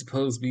 He's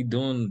supposed to be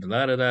doing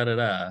da da da da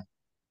da."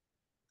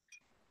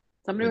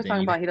 Somebody But was then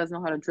talking you about he doesn't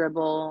know how to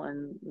dribble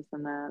and this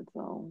and that.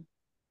 So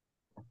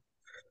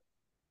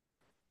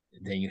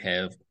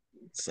have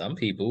some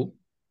people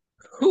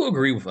who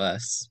agree with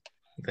us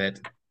that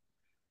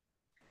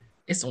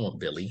it's on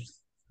Billy.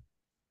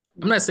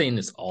 I'm not saying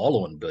it's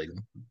all on Billy.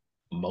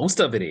 Most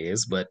of it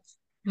is, but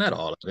not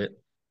all of it.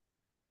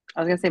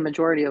 I was gonna say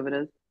majority of it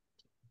is.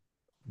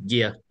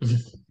 Yeah,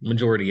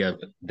 majority of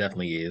it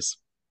definitely is.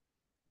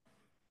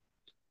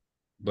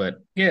 But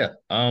yeah,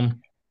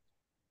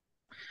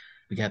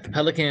 we got the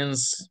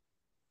Pelicans,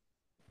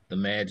 the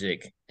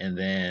Magic, and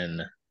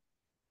then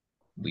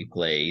we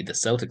play the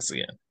Celtics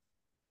again.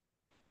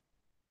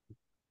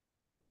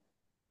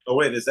 Oh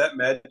wait, is that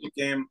Magic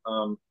game?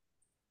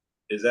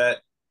 Is that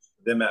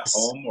them at It's,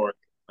 home or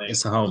playing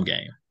it's a home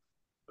game.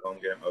 home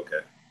game? Okay.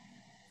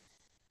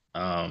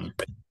 Um,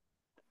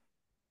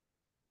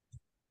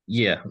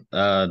 yeah,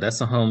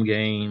 that's a home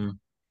game.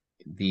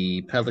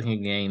 The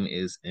Pelican game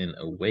is an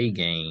away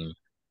game.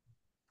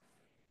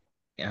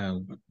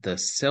 The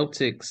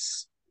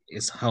Celtics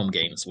is home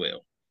game as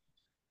well.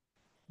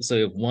 So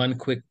you have one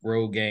quick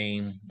road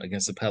game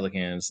against the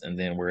Pelicans, and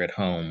then we're at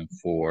home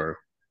for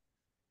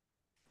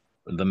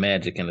the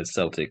Magic and the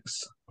Celtics.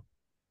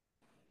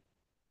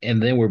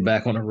 And then we're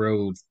back on the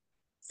road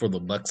for the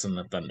Bucks and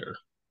the Thunder.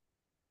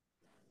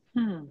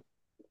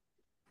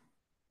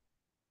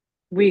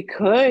 We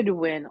could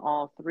win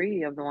all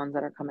three of the ones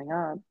that are coming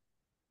up.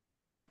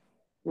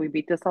 We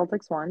beat the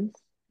Celtics once.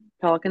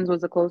 Pelicans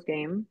was a close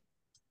game.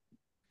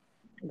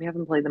 We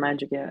haven't played the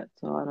Magic yet,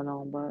 so I don't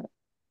know, but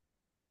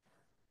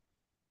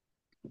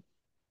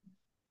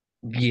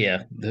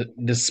Yeah,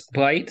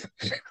 despite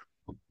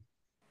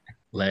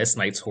last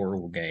night's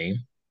horrible game,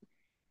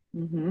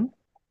 and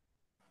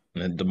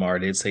DeMar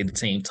did say the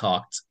team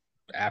talked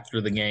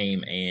after the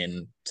game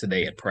and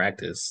today at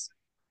practice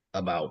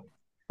about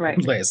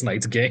right. last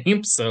night's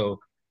game. So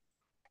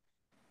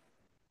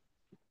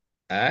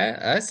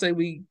I say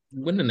we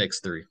win the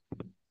next three.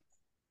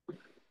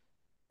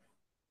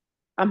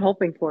 I'm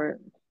hoping for it.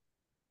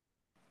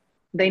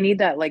 They need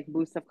that like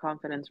boost of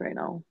confidence right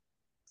now.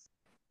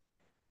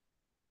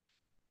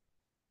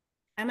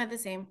 I'm at the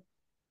same.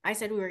 I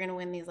said we were going to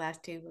win these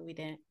last two, but we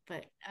didn't.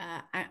 But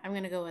I'm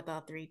going to go with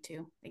all three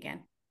too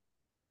again.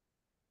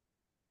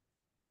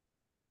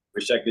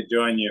 Wish I could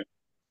join you.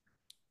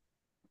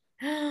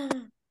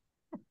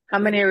 How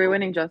many are we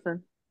winning,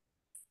 Justin?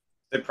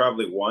 They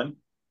probably won.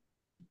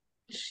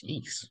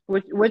 Jeez.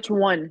 Which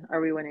one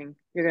are we winning?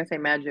 You're gonna say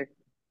Magic.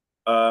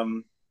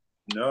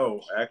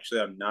 No, actually,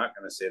 I'm not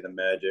going to say the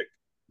Magic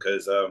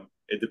because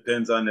it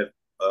depends on if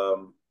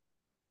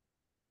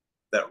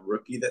that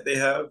rookie that they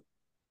have.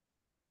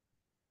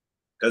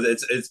 Because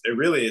it's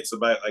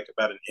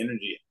about an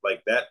energy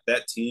like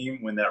that team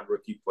when that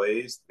rookie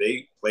plays,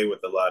 they play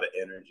with a lot of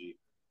energy,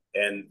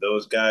 and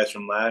those guys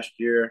from last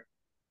year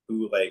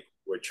who like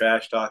were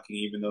trash talking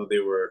even though they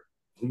were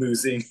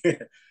losing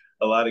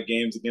a lot of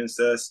games against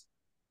us,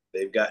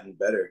 they've gotten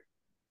better.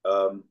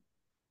 Um,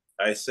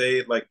 I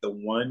say like the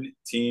one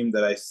team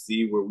that I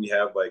see where we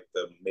have like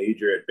the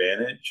major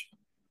advantage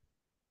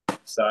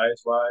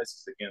size wise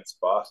is against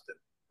Boston.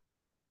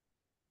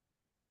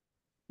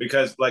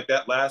 Because like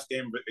that last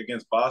game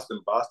against Boston,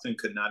 Boston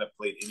could not have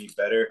played any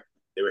better.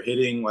 They were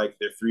hitting like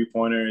their 3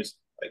 pointers.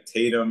 Like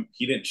Tatum,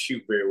 he didn't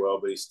shoot very well,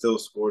 but he still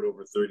scored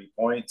over 30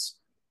 points,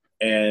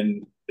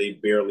 and they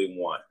barely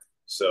won.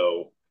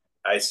 So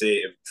I say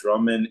if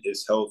Drummond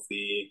is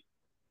healthy,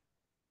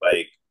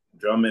 like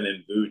Drummond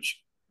and Vooch,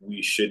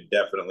 we should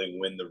definitely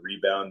win the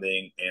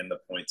rebounding and the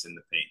points in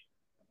the paint.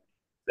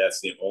 That's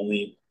the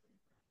only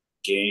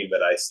game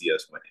that I see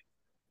us winning.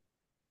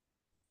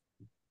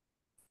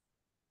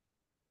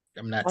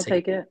 I'm not I'll taking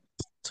take it.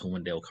 to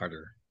Wendell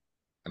Carter.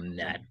 I'm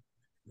not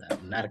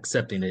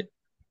accepting it.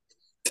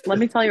 Let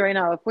me tell you right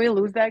now, if we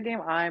lose that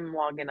game, I'm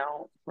logging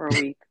out for a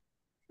week.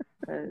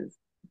 Because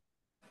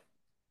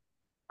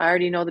I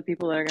already know the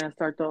people that are gonna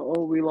start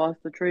we lost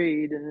the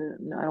trade,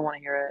 and I don't want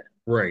to hear it.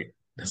 Right.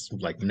 That's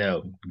like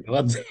no. Go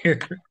up there,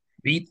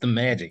 beat the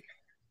Magic.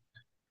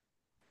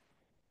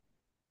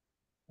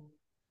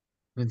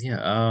 But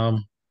yeah,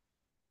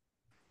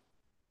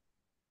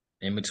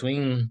 in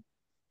between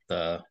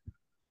the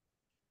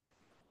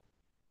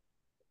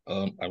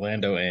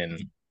Orlando and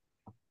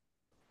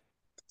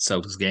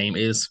Celtics game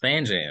is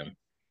Fan Jam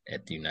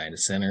at the United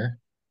Center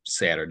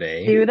See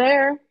Saturday. you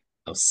there.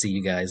 I'll see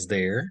you guys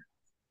there.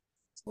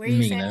 Where are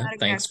you saying Mina,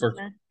 thanks autographs, for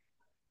Mina?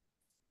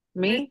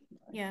 Me?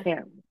 Yeah.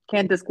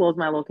 Can't disclose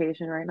my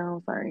location right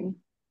now. Sorry.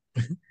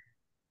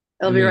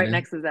 It'll be right Mina.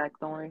 next to Zach.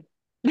 Don't worry.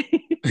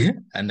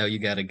 I know you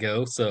gotta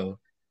go, so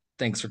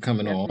thanks for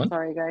coming Yes, I'm on.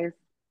 sorry, guys.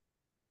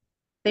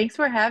 Thanks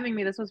for having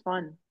me. This was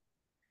fun.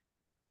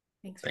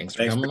 Thanks for Thanks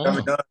for coming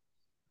coming on.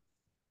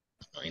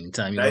 on.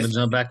 Anytime you Nice want to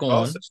jump back on.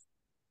 also.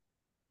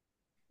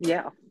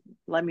 Yeah,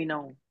 let me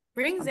know.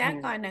 Bring I'm Zach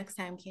here. on next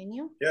time, can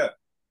you? Yeah.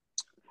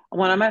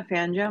 When I'm at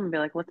Fan Jam, I'll be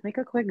like, let's make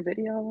a quick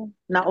video.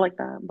 Not like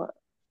that, but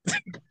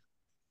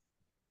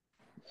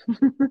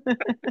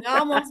You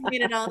almost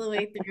made it all the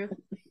way through.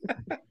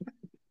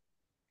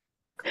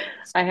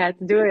 I had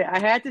to do it. I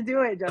had to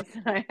do it,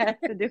 Justin. I had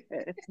to do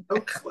it.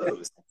 So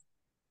close.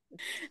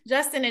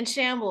 Justin in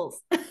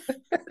shambles.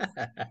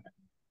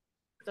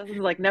 Justin's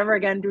like, never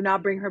again. Do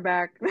not bring her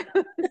back.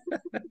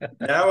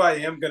 Now I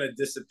am gonna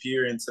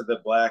disappear into the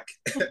black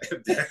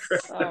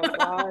background. Oh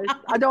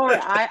gosh. Don't worry.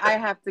 I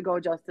have to go,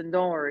 Justin.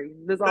 Don't worry.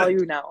 This is all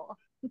you know.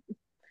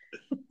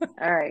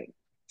 All right.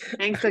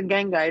 Thanks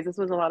again, guys. This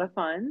was a lot of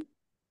fun.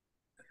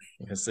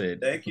 Like I said,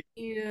 Thank you.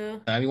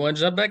 You if you want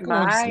to jump back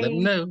on, just let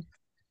me Bye. know.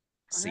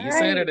 See All you right.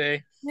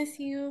 Saturday. miss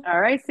you.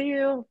 All right. See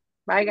you.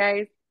 Bye,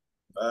 guys.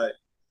 Bye.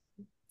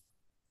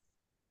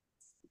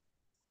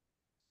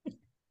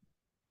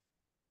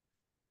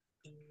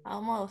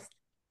 Almost.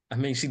 I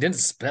mean, she didn't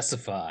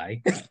specify.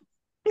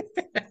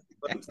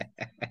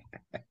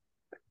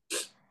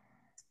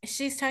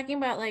 She's talking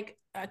about like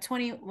a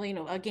 20, well, you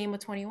know, a game of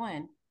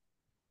 21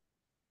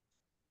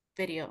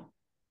 video.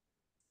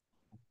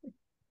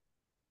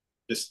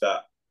 Just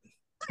stop.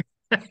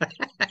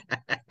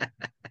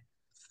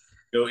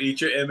 Go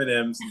eat your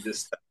M&Ms and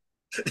just stop.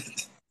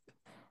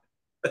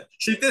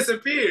 She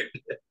disappeared.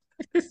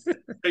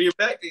 You're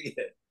back again.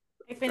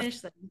 I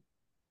finished them.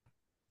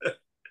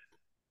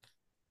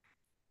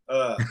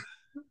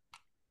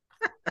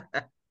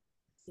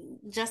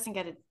 Justin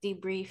got a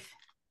debrief.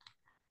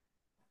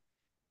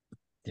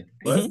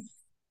 What?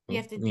 You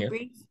have to Yeah.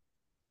 debrief?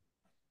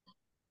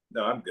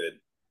 No, I'm good.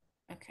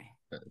 Okay.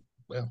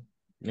 Well,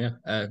 yeah.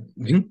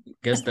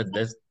 Guess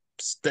that's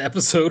the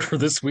episode for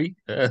this week.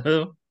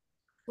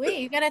 Wait,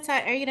 you gotta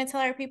tell. Are you gonna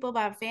tell our people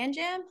about Fan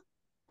Jam?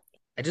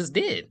 I just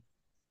did.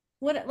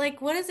 What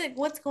is it?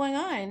 What's going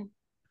on?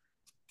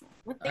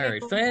 What they All got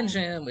right, going Fan on?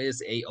 Jam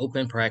is a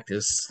open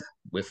practice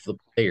with the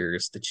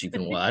players that you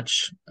can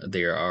watch.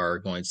 There are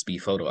going to be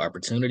photo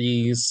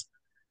opportunities.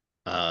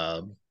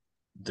 Uh,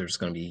 there's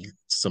going to be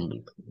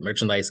some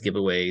merchandise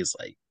giveaways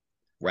like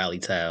rally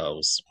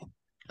towels.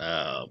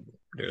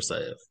 There's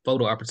a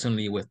photo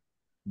opportunity with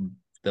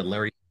the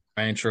Larry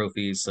Ryan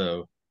trophy.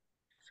 So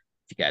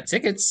if you got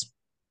tickets,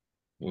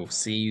 we'll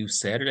see you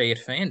Saturday at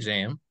Fan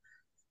Jam.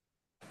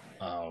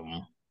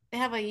 They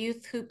have a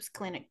youth hoops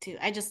clinic too.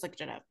 I just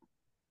looked it up.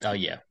 Oh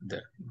yeah,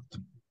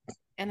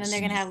 And then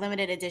they're gonna have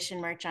limited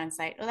edition merch on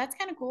site. Oh, that's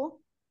kind of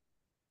cool.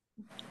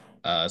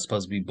 it's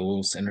supposed to be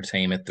Bulls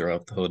entertainment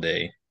throughout the whole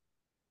day.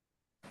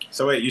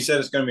 So wait, you said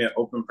it's going to be an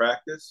open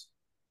practice?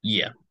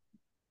 Yeah.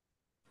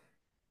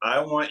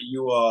 I want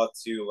you all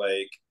to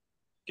like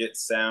get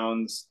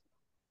sounds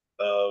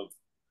of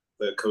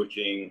the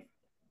coaching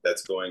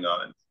that's going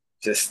on.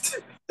 Just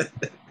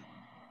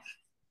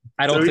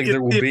I don't think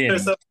there will be any.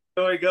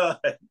 Going on.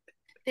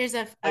 There's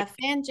a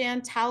Fan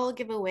Jam towel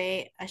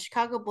giveaway, a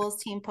Chicago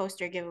Bulls team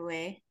poster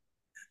giveaway,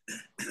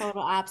 photo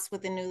ops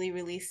with the newly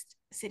released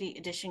City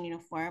Edition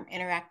uniform,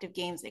 interactive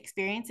games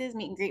experiences,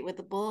 meet and greet with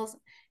the Bulls,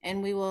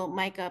 and we will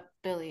mic up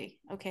Billy.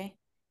 Okay.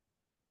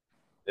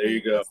 There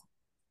you go.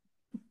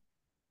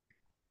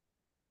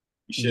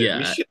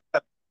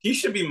 He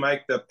should be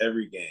mic'd up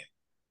every game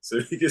so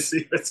you can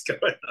see what's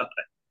going on.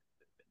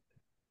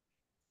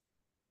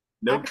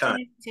 No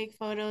opportunity to take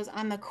photos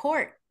on the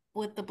court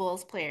with the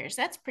Bulls players.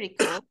 That's pretty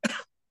cool.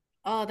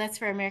 Oh, that's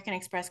for American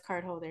Express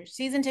card holders,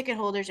 season ticket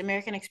holders,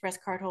 American Express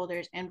card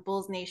holders, and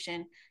Bulls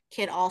Nation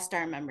Kid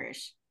All-Star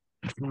members.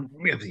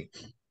 Really?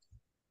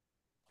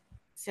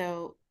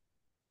 So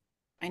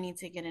I need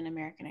to get an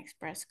American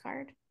Express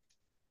card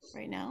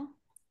right now.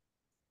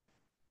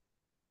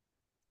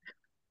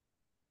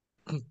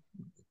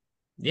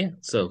 Yeah,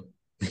 so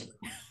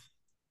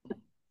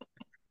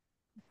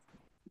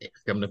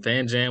come to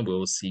Fan Jam,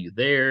 we'll see you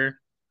there.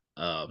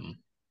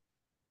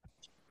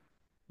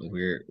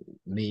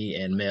 Me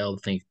and Mel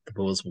think the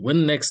Bulls will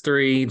win the next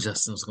three.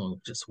 Justin's going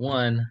with just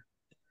one.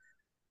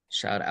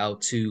 Shout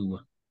out to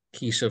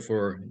Keisha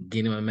for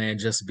getting my man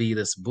Just Be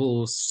this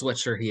Bulls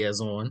sweatshirt he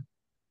has on.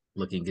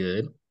 Looking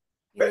good.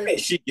 I mean,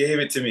 she gave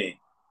it to me.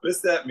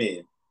 What's that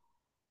mean?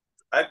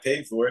 I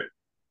paid for it.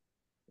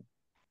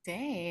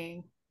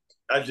 Dang.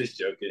 I'm just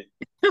joking.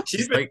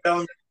 She's been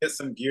telling me to get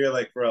some gear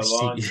like for a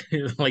long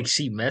time. Like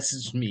she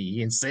messaged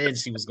me and said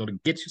she was going to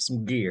get you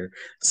some gear.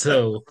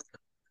 So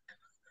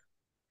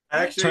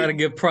actually trying to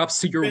give props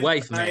to your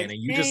wife, man, and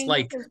you just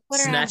like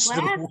snatched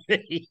it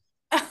away.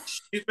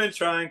 She's been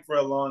trying for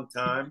a long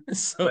time,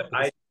 but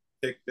I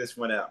picked this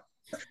one out.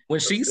 When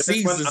she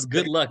sees this,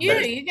 good luck. You're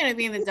gonna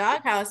be in the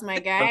doghouse, my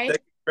guy. I'm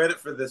taking credit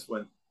for this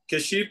one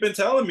because she's been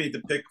telling me to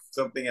pick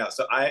something out.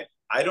 So I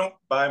don't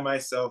buy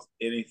myself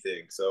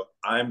anything, so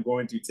I'm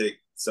going to take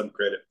some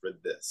credit for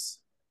this.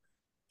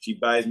 She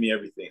buys me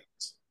everything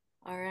else.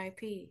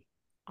 R.I.P.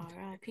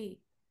 R.I.P.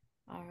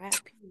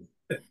 R.I.P.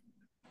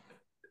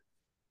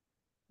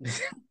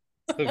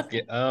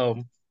 Okay.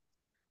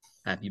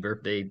 Happy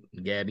birthday,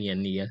 Gabby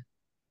and Nia.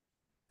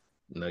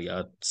 You know,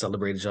 y'all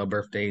celebrated y'all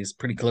birthdays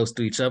pretty close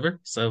to each other.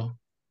 So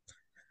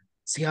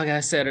see y'all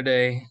guys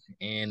Saturday.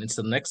 And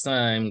until next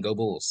time, go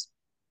Bulls.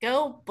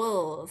 Go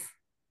Bulls.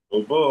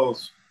 Go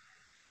Bulls.